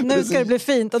 nu ska det bli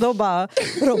fint. Och då bara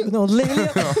Robin och Liljan.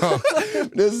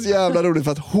 Det är så jävla roligt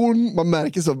för att man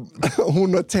märker så,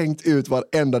 hon har tänkt ut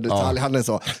varenda detalj. Han är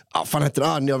så, fan heter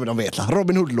han? Jag vill veta.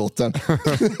 Robin Hood-låten.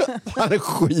 Han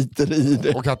skiter i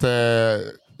det. Och att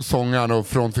sångaren och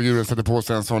frontfiguren sätter på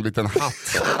sig en sån liten hatt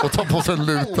och tar på sig en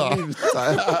luta.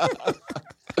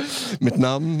 Mitt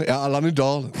namn är Allan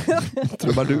Idal.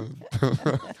 Tror du?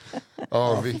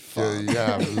 Ja, vilken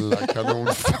jävla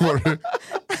kanonstory.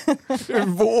 Hur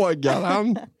vågar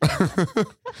han?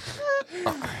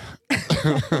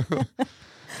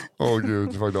 Åh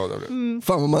gud, vad glad jag blev.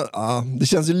 Fan det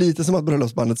känns ju lite som att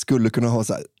bröllopsbandet skulle kunna ha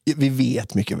så här. Vi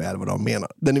vet mycket väl vad de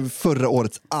menar. Den är förra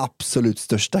årets absolut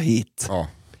största hit. Ja.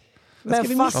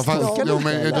 Men fast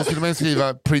då skulle man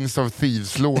skriva Prince of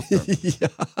Thieves-låten. Ja.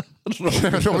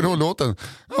 Robin Hood-låten.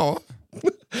 Ja.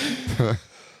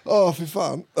 Fy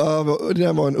fan. Det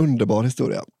där var en underbar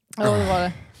historia. Ja, det var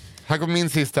det. Här kommer min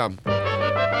sista.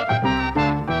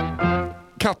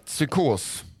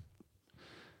 Kattpsykos.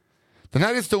 Den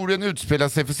här historien utspelar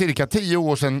sig för cirka 10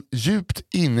 år sedan djupt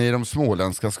inne i de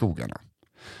småländska skogarna.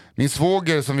 Min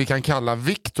svåger, som vi kan kalla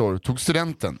Viktor, tog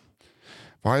studenten.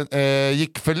 Vad han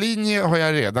gick för linje har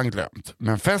jag redan glömt.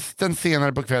 Men festen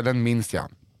senare på kvällen minns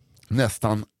jag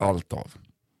nästan allt av.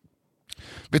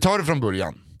 Vi tar det från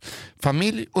början.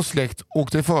 Familj och släkt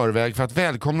åkte i förväg för att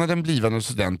välkomna den blivande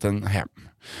studenten hem.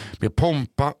 Med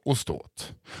pompa och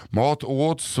ståt. Mat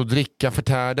åts och dricka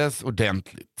förtärdes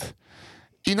ordentligt.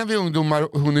 Innan vi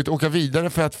ungdomar hunnit åka vidare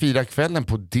för att fira kvällen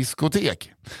på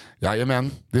diskotek.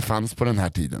 Jajamän, det fanns på den här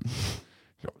tiden.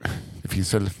 Ja, det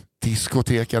finns väl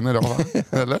diskoteken idag, va?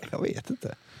 Eller? Jag vet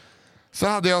inte. Så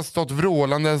hade jag stått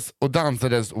vrålandes och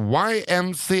dansades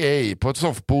YMCA på ett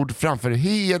soffbord framför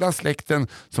hela släkten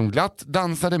som glatt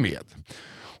dansade med.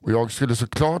 Och jag skulle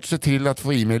såklart se till att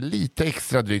få i mig lite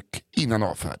extra dryck innan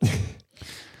avfärd.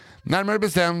 Närmare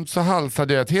bestämt så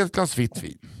halsade jag ett helt glas vitt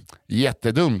vin.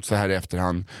 Jättedumt så här i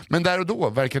efterhand, men där och då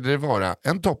verkade det vara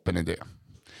en toppen idé.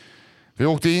 Vi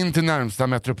åkte in till närmsta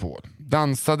metropol,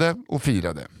 dansade och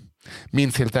firade.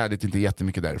 Minns helt ärligt inte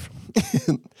jättemycket därifrån.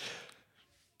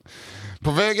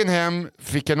 På vägen hem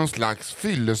fick jag någon slags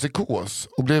fyllepsykos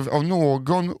och blev av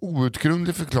någon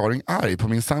outgrundlig förklaring arg på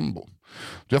min sambo.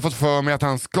 Du har fått för mig att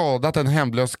han skadat en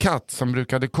hemlös katt som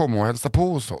brukade komma och hälsa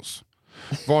på hos oss.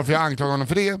 Varför jag anklagar honom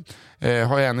för det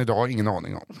har jag än idag ingen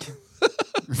aning om.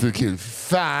 Så kul.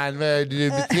 Fan vad du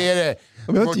beter dig.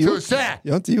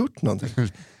 Jag har inte gjort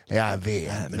någonting. Jag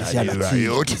vet vad du har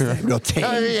gjort.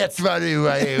 Jag vet vad du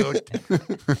har gjort.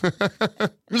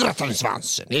 Nu drar han i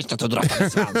svansen. Det är inte att dra han i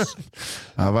svansen.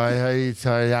 Ja, vad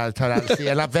jag tar alls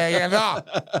hela vägen då?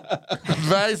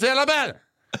 Vad är hela vägen?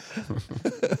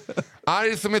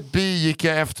 Arg som ett bi gick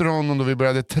jag efter honom då vi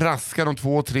började traska de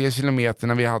 2-3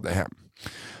 kilometerna vi hade hem.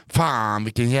 Fan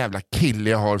vilken jävla kille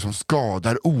jag har som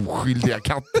skadar oskyldiga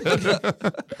katter.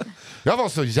 Jag var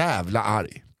så jävla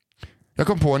arg. Jag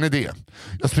kom på en idé.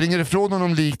 Jag springer ifrån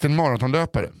honom likt en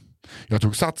maratonlöpare. Jag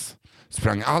tog sats,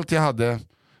 sprang allt jag hade.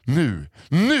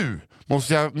 Nu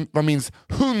måste jag vara minst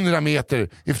 100 meter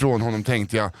ifrån honom,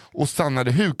 tänkte jag, och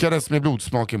stannade hukades med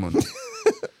blodsmak i munnen.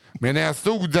 Men när jag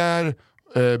stod där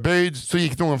böjd så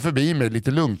gick någon förbi mig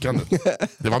lite lunkande.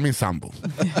 Det var min sambo.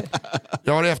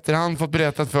 Jag har i efterhand fått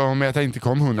berättat för mig att jag inte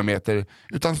kom 100 meter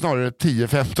utan snarare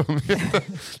 10-15 meter.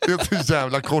 Det är en så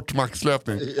jävla kort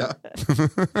maxlöpning.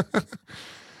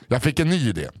 Jag fick en ny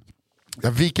idé.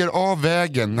 Jag viker av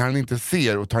vägen när han inte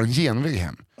ser och tar en genväg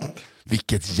hem.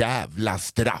 Vilket jävla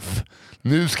straff.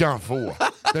 Nu ska han få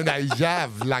den där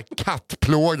jävla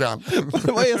kattplågan.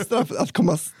 Vad är straffet? Att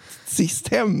komma sist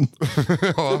hem?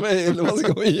 Ja. Vad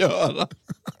ska man göra?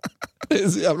 Det är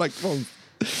så jävla konstigt.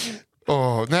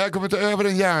 När jag kommit över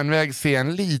en järnväg ser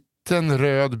en liten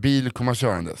röd bil komma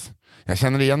körandes. Jag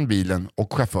känner igen bilen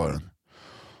och chauffören.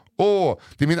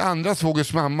 Det är min andra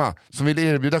svågers mamma som vill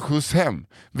erbjuda skjuts hem.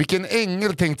 Vilken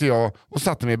ängel, tänkte jag och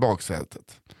satte mig i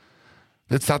baksätet.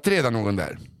 Det satt redan någon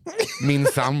där. Min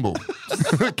sambo.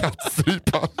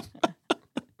 Kattstrypan.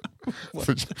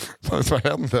 Vad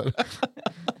händer?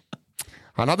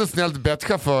 Han hade snällt bett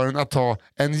chauffören att ta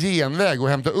en genväg och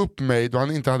hämta upp mig då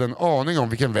han inte hade en aning om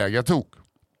vilken väg jag tog.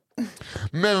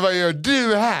 Men vad gör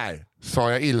du här?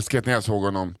 Sa jag ilsket när jag såg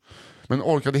honom. Men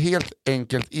orkade helt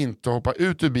enkelt inte hoppa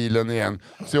ut ur bilen igen,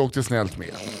 så jag åkte snällt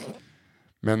med.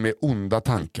 Men med onda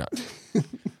tankar.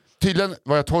 Tydligen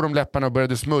var jag torr om läpparna och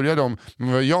började smörja dem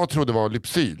med vad jag trodde var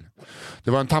Lypsyl.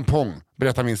 Det var en tampong,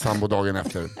 berättade min sambo dagen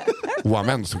efter.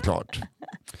 Oamen såklart.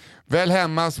 Väl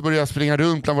hemma så började jag springa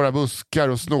runt bland våra buskar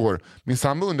och snår. Min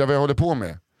sambo undrar vad jag håller på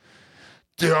med.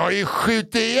 Du har ju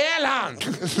skjutit ihjäl han!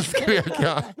 Skrek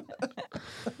jag.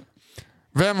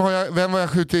 Vem har jag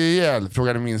skjutit ihjäl?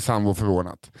 Frågade min sambo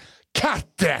förvånat.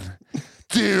 Katten!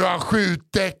 Du har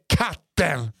skjutit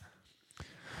katten!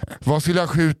 Vad skulle jag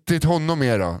ha skjutit honom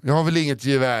med då? Jag har väl inget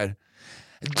gevär.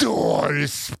 Då har du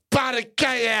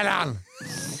sparkat ihjäl han!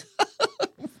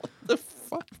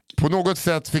 På något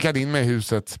sätt fick han in mig i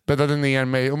huset, bäddade ner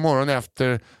mig och morgonen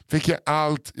efter fick jag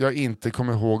allt jag inte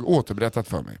kommer ihåg återberättat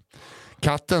för mig.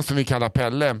 Katten, som vi kallar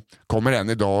Pelle, kommer än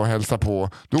idag och hälsar på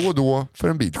då och då för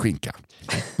en bit skinka.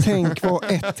 Tänk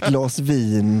vad ett glas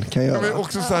vin kan göra. Men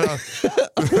också så här,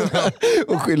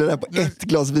 och skyller det på ett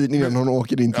glas vin innan hon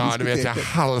åker in till ja, du vet, jag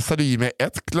halsade i mig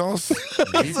ett glas.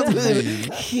 Alltså,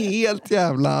 helt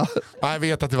jävla... Ja, jag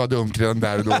vet att det var dumt redan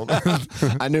där och då.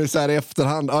 Ja, nu så här i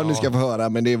efterhand, nu ska jag få höra,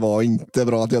 men det var inte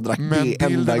bra att jag drack men det enda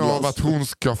bilden glas. av att hon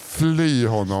ska fly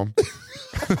honom.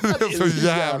 Det är så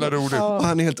jävla roligt. Och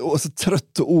han är helt så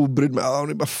trött och obrydd. Men hon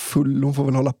är bara full, hon får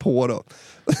väl hålla på då.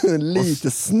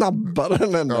 Lite snabbare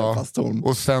än henne, fast hon...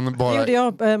 Och sen bara... Det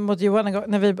gjorde jag mot Johan en gång.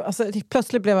 När vi, alltså,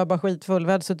 plötsligt blev jag bara skitfull.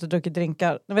 Vi hade suttit och druckit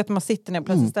drinkar. Jag vet, man sitter ner och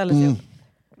plötsligt ställer sig upp.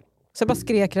 Så jag bara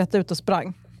skrek rätt ut och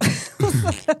sprang.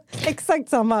 Exakt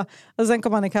samma. Och sen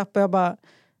kom han i kapp och jag bara...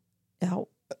 Ja.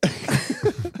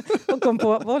 Och kom på,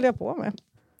 vad håller jag på med?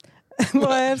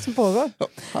 Vad är det som pågår?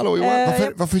 Hallå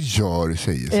Johan. Varför gör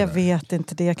tjejer så? Jag vet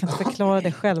inte det, jag kan inte förklara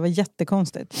det själv. Det var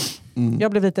jättekonstigt.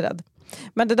 Jag blev lite rädd.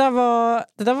 Men det där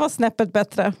var snäppet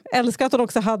bättre. Älskar att hon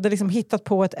också hade liksom hittat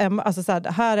på ett ämne. Alltså så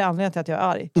här är anledningen till att jag är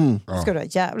arg. Det ska du ha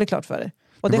jävligt klart för dig.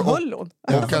 Och det höll hon.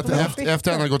 Och att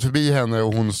efter han har gått förbi henne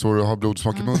och hon står och har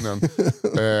blodsmak i munnen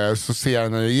så ser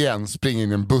han henne igen springa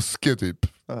in i en buske typ.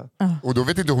 Och då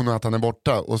vet inte hon att han är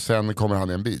borta och sen kommer han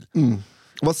i en bil.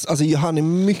 Alltså han är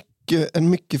en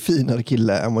mycket finare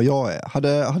kille än vad jag är.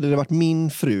 Hade det varit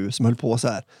min fru som höll på så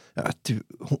här,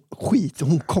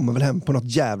 hon kommer väl hem på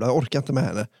något jävla, jag orkar inte med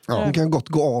henne. Hon kan gott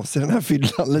gå av sig den här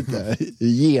fyllan lite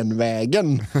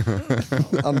genvägen.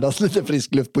 Andas lite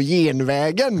frisk luft på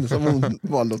genvägen som hon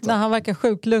valde att ta. Nej, han verkar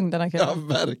sjukt lugn den här killen.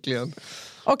 Ja, verkligen.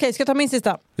 Okej, ska jag ta min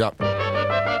sista? Ja.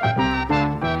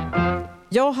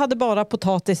 Jag hade bara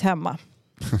potatis hemma.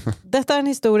 Detta är en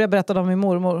historia berättad av min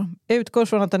mormor. Jag utgår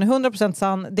från att den är 100%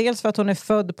 sann. Dels för att hon är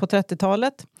född på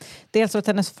 30-talet. Dels för att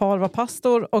hennes far var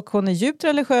pastor. Och hon är djupt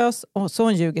religiös. Och så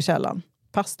hon ljuger sällan.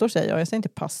 Pastor säger jag säger inte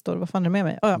pastor. Vad fan är det med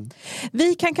mig? Ja.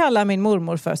 Vi kan kalla min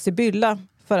mormor för Sibylla.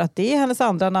 För att det är hennes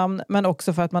andra namn. Men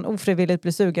också för att man ofrivilligt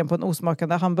blir sugen på en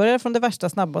osmakande hamburgare från det värsta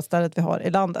snabbmatsstället vi har i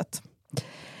landet.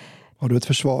 Har du ett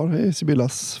försvar i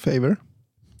Sibyllas favor?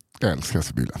 Jag älskar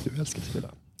Sibylla. Du älskar Sibylla.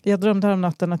 Jag drömde här om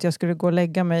natten att jag skulle gå och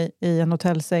lägga mig i en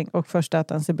hotellsäng och först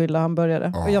äta en Sibylla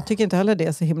hamburgare. Och jag tycker inte heller det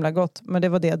är så himla gott, men det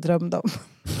var det jag drömde om.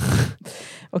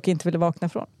 Och inte ville vakna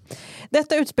från.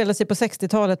 Detta utspelade sig på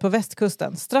 60-talet på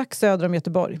västkusten, strax söder om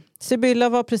Göteborg. Sibylla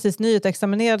var precis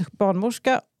nyutexaminerad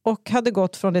barnmorska och hade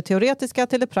gått från det teoretiska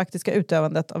till det praktiska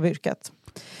utövandet av yrket.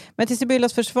 Men till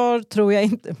Sibyllas försvar tror jag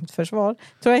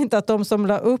inte att de som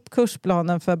la upp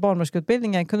kursplanen för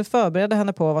barnmorskeutbildningen kunde förbereda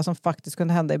henne på vad som faktiskt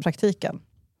kunde hända i praktiken.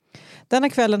 Denna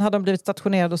kvällen hade de blivit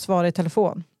stationerade och svarade i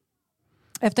telefon.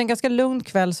 Efter en ganska lugn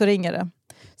kväll så ringer det.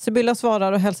 Sibylla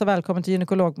svarar och hälsar välkommen till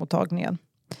gynekologmottagningen.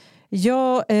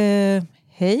 Ja,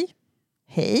 hej.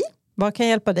 Hej, vad kan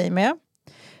jag hjälpa dig med?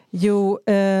 Jo,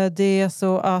 det är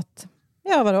så att...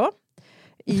 Ja, vadå?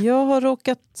 Jag har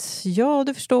råkat... Ja,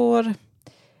 du förstår.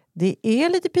 Det är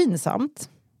lite pinsamt.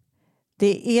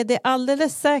 Det är det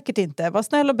alldeles säkert inte. Var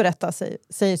snäll och berätta,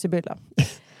 säger Sibylla.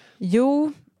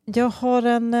 Jo, jag har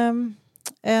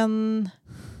en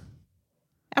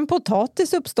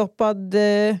potatis uppstoppad,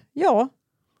 ja,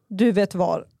 du vet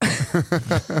var.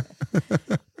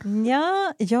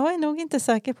 Ja, jag är nog inte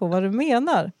säker på vad du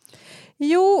menar.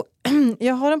 Jo,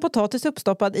 jag har en potatis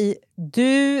uppstoppad i,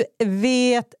 du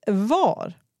vet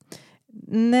var.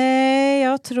 Nej,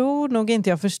 jag tror nog inte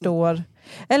jag förstår.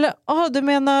 Eller, du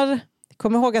menar,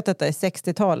 kom ihåg att detta är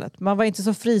 60-talet. Man var inte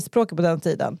så frispråkig på den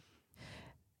tiden.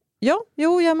 Ja,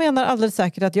 jo, jag menar alldeles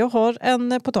säkert att jag har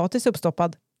en potatis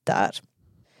uppstoppad där.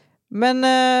 Men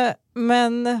är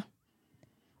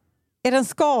den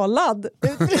skalad?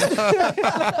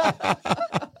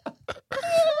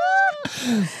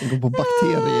 Den går på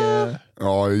bakterier.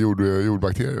 Ja,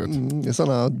 jordbakterier. Det är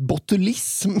sådana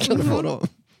botulism kan det vara då.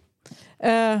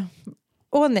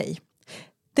 Åh nej,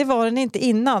 det var den inte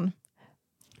innan.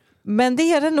 Men det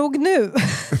är det nog nu.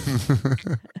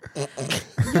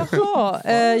 Jaha,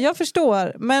 jag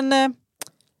förstår. Men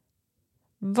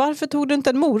varför tog du inte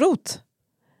en morot?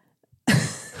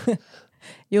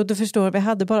 Jo, du förstår, vi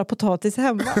hade bara potatis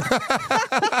hemma.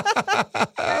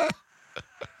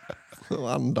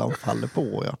 Och andan faller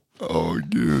på, ja. Åh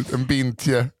gud, en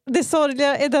bintje. Det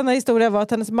sorgliga i denna historia var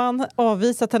att hennes man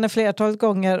avvisat henne flertalet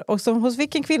gånger och som hos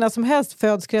vilken kvinna som helst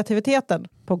föds kreativiteten,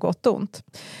 på gott och ont.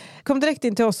 Kom direkt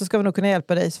in till oss så ska vi nog kunna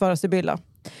hjälpa dig, svarade Sibylla.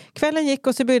 Kvällen gick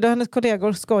och Sibylla och hennes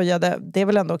kollegor skojade, det är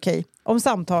väl ändå okej, om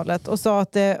samtalet och sa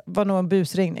att det var nog en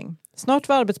busringning. Snart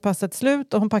var arbetspasset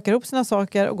slut och hon packar upp sina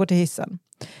saker och går till hissen.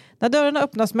 När dörrarna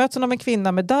öppnas möts hon av en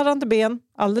kvinna med darrande ben,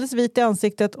 alldeles vit i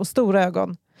ansiktet och stora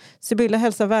ögon. Sibylla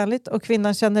hälsar vänligt och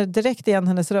kvinnan känner direkt igen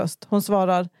hennes röst. Hon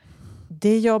svarar, det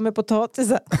är jag med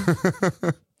potatisen.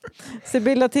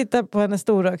 Sibylla tittar på henne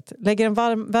storögt, lägger en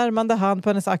värmande hand på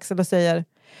hennes axel och säger,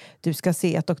 du ska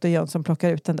se att Dr. Jönsson plockar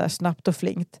ut den där snabbt och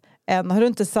flinkt. Än har du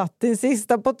inte satt din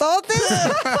sista potatis.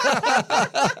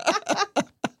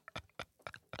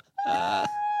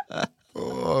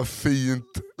 Åh, fint.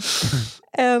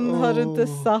 Än har du inte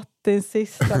satt din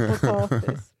sista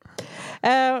potatis.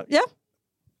 Ja,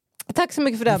 Tack så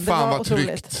mycket för den. Fan det var vad otroligt.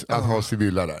 tryggt att ha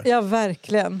Sibylla där. Ja,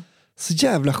 verkligen. Så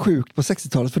jävla sjukt på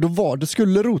 60-talet, för då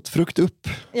skulle rotfrukt upp.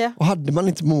 Yeah. Och hade man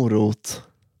inte morot,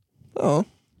 ja.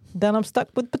 Then I'm stuck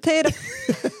with potato.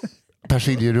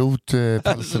 Persiljerot,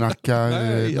 palsternacka.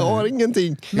 Jag har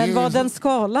ingenting. Men var den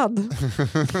skalad?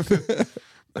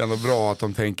 Det är ändå bra att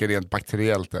de tänker rent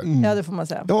bakteriellt där. Ja, det får man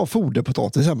säga. Jag har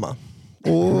foderpotatis hemma.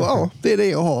 Och ja, det är det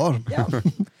jag har. Ja.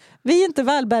 Vi är inte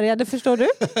välbärgade, förstår du?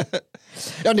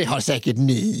 Ja, det har säkert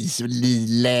ni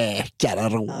läkare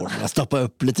råd att stoppa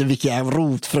upp lite vilka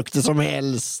rotfrukter som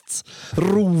helst.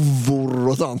 Rovor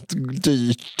och sånt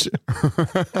dyrt.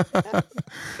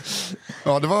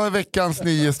 Ja, det var veckans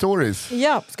 9 stories.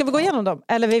 Ja, ska vi gå igenom dem?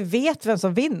 Eller vi vet vem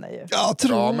som vinner ju. Jag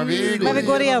tror Ja, men vi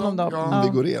går igenom dem. Ja. Vi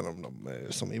går igenom dem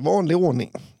som i vanlig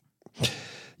ordning.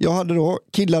 Jag hade då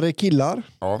killar är killar.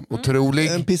 Ja,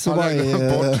 otrolig. En piss och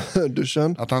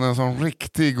duschen. Att han är en sån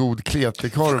riktigt god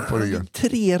kletekorv på ryggen.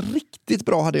 3 riktigt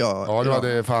bra hade jag. Ja,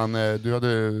 du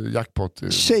hade jackpot.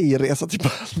 Tjejresa till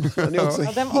Palma. Den är också,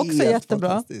 den var också jättebra.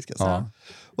 Fantastisk, alltså. Ja.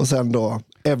 Och sen då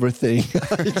Everything I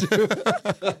Do.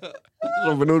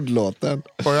 Robin Hood-låten.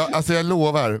 Jag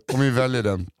lovar, om vi väljer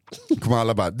den kommer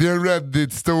alla bara, det är en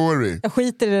Reddit-story. Jag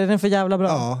skiter i det, den är för jävla bra.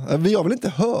 Ja, jag vill inte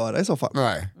höra i så fall.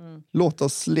 Nej. Låt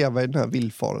oss leva i den här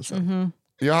villfarelsen.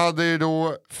 Jag hade ju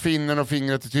då Finnen och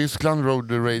fingret i Tyskland,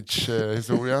 Road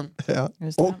Rage-historien. Ja.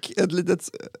 Och ett litet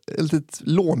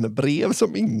lånebrev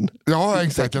som Ja,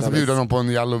 exakt. Jag ska bjuda någon på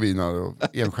en Jallovina och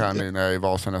enstjärnig när jag är i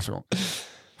Vasa nästa gång.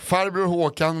 Farbror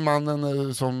Håkan,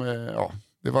 mannen som,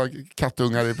 det var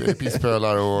kattungar i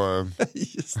pisspölar och...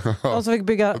 Och så fick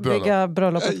bygga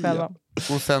bröllopet själva.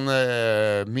 Och sen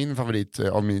min favorit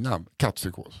av mina,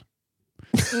 kattpsykos.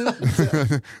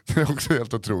 Det är också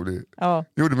helt otroligt. Ja.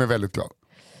 Gjorde mig väldigt glad.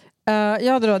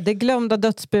 Jag hade då Det glömda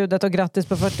dödsbudet och grattis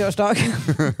på 40-årsdagen.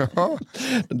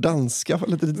 Dansk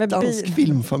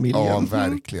filmfamilj. Ja,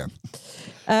 verkligen.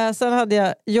 Sen hade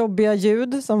jag jobbiga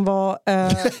ljud som var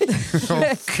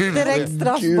direkt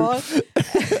straffbar.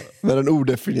 Med den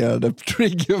odefinierade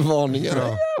triggervarningen.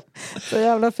 Ja. Så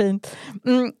jävla fint.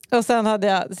 Och sen hade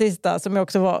jag sista som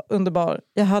också var underbar.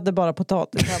 Jag hade bara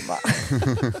potatis hemma.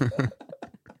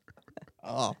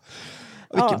 Ja.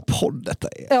 Vilken podd detta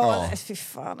är. Ja, fy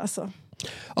fan alltså.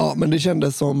 Ja, men det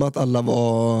kändes som att alla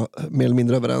var mer eller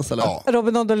mindre överens, eller? Ja.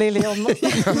 Robin Hood och Liljon.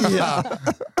 Ja.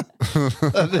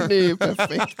 Den är ju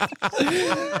perfekt.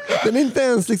 Den är inte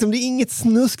ens liksom, det är inget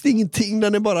snusk, det är ingenting,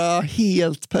 den är bara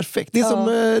helt perfekt. Det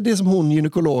är som hon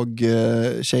gynekolog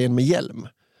tjejen med hjälm.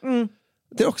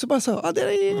 Det är också bara så,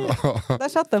 där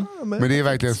satt den. Men det är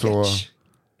verkligen så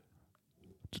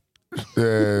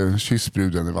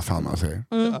kyssbruden, vad fan man säger.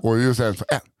 Och just sen så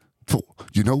 1, 2,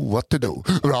 you know what to do.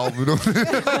 1,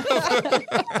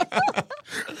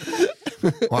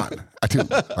 2,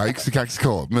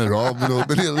 Aixikaxkab med ramen och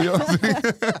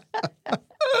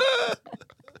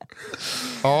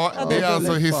Ja, det är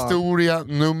alltså historia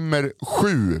nummer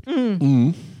 7.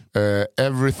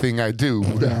 Everything I Do.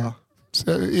 Ja.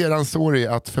 Eran story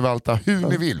att förvalta hur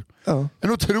ni vill. Ja.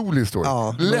 En otrolig story.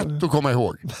 Ja, lätt att komma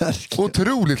ihåg. Verkligen.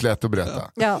 Otroligt lätt att berätta.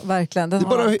 Ja, verkligen. Det är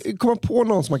bara komma på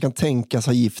någon som man kan tänka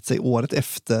sig ha gift sig året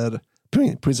efter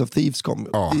Prince of Thieves kom.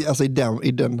 Ja. Alltså i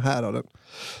den här av den.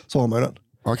 Så har man ju den.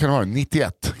 Ja, kan det vara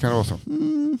 91? Kan det vara så?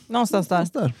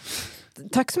 Någonstans där.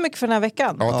 Tack så mycket för den här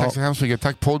veckan. Ja, tack så hemskt mycket.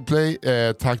 Tack Podplay,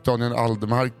 tack Daniel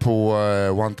Aldermark på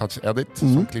One Touch Edit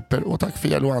som klipper, och tack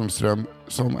Fialo Almström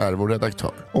som är vår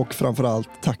redaktör. Och framförallt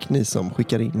tack ni som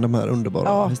skickar in de här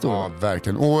underbara historierna. Ja,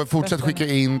 verkligen. Och fortsätt skicka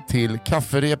in till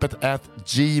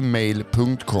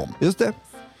kafferepet@gmail.com. Just det,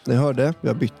 ni hörde, vi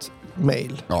har bytt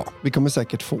mail. Ja. Vi kommer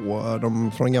säkert få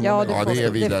dem från gamla mail. Ja, det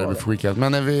är vidare vi får skicka.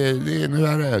 Men nu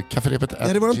är det kafferepet@gmail.com.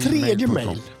 Ja, det var en tredje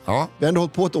mail. Ja. Vi har ändå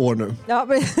hållit på ett år nu. Ja,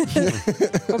 men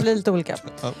det blir lite olika.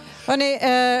 Ja. Hörrni,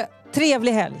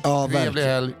 trevlig helg. Ja, trevlig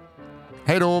helg.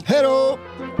 Hej då! Hej då!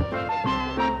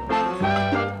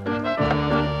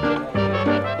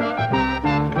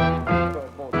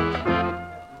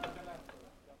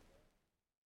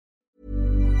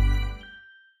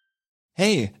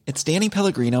 Hey, it's Danny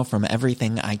Pellegrino from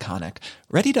Everything Iconic.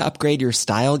 Ready to upgrade your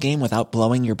style game without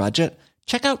blowing your budget?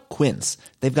 Check out Quince.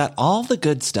 They've got all the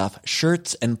good stuff,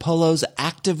 shirts and polos,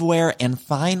 activewear, and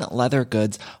fine leather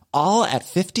goods, all at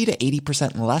 50 to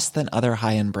 80% less than other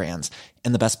high-end brands.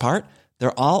 And the best part?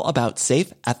 They're all about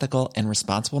safe, ethical, and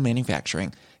responsible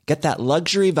manufacturing. Get that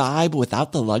luxury vibe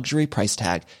without the luxury price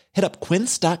tag. Hit up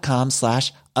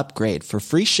quince.com/upgrade for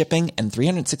free shipping and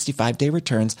 365-day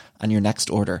returns on your next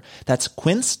order. That's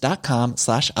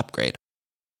quince.com/upgrade.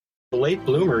 Late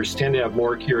bloomers tend to have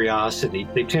more curiosity.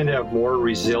 They tend to have more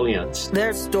resilience.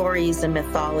 There's stories and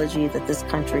mythology that this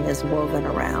country has woven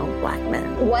around Black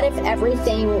men. What if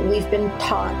everything we've been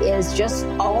taught is just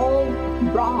all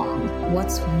wrong?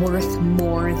 What's worth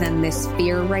more than this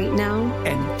fear right now?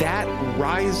 And that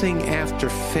rising after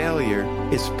failure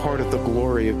is part of the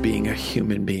glory of being a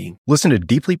human being. Listen to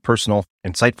deeply personal,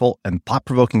 insightful, and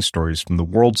thought-provoking stories from the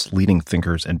world's leading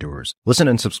thinkers and doers. Listen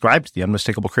and subscribe to The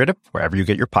Unmistakable Creative wherever you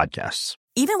get your podcasts.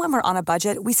 Even when we're on a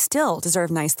budget, we still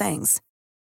deserve nice things.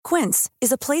 Quince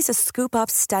is a place to scoop up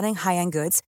stunning high-end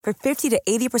goods for 50 to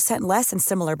 80% less than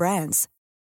similar brands.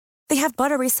 They have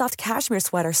buttery soft cashmere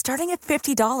sweaters starting at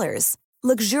 $50,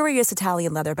 luxurious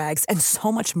Italian leather bags, and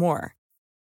so much more.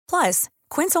 Plus,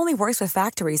 Quince only works with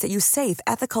factories that use safe,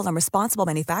 ethical, and responsible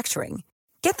manufacturing.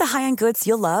 Get the high-end goods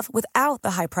you'll love without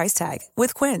the high price tag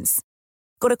with Quince.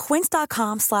 Go to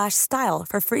quince.com/style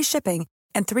for free shipping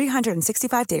and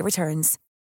 365-day returns.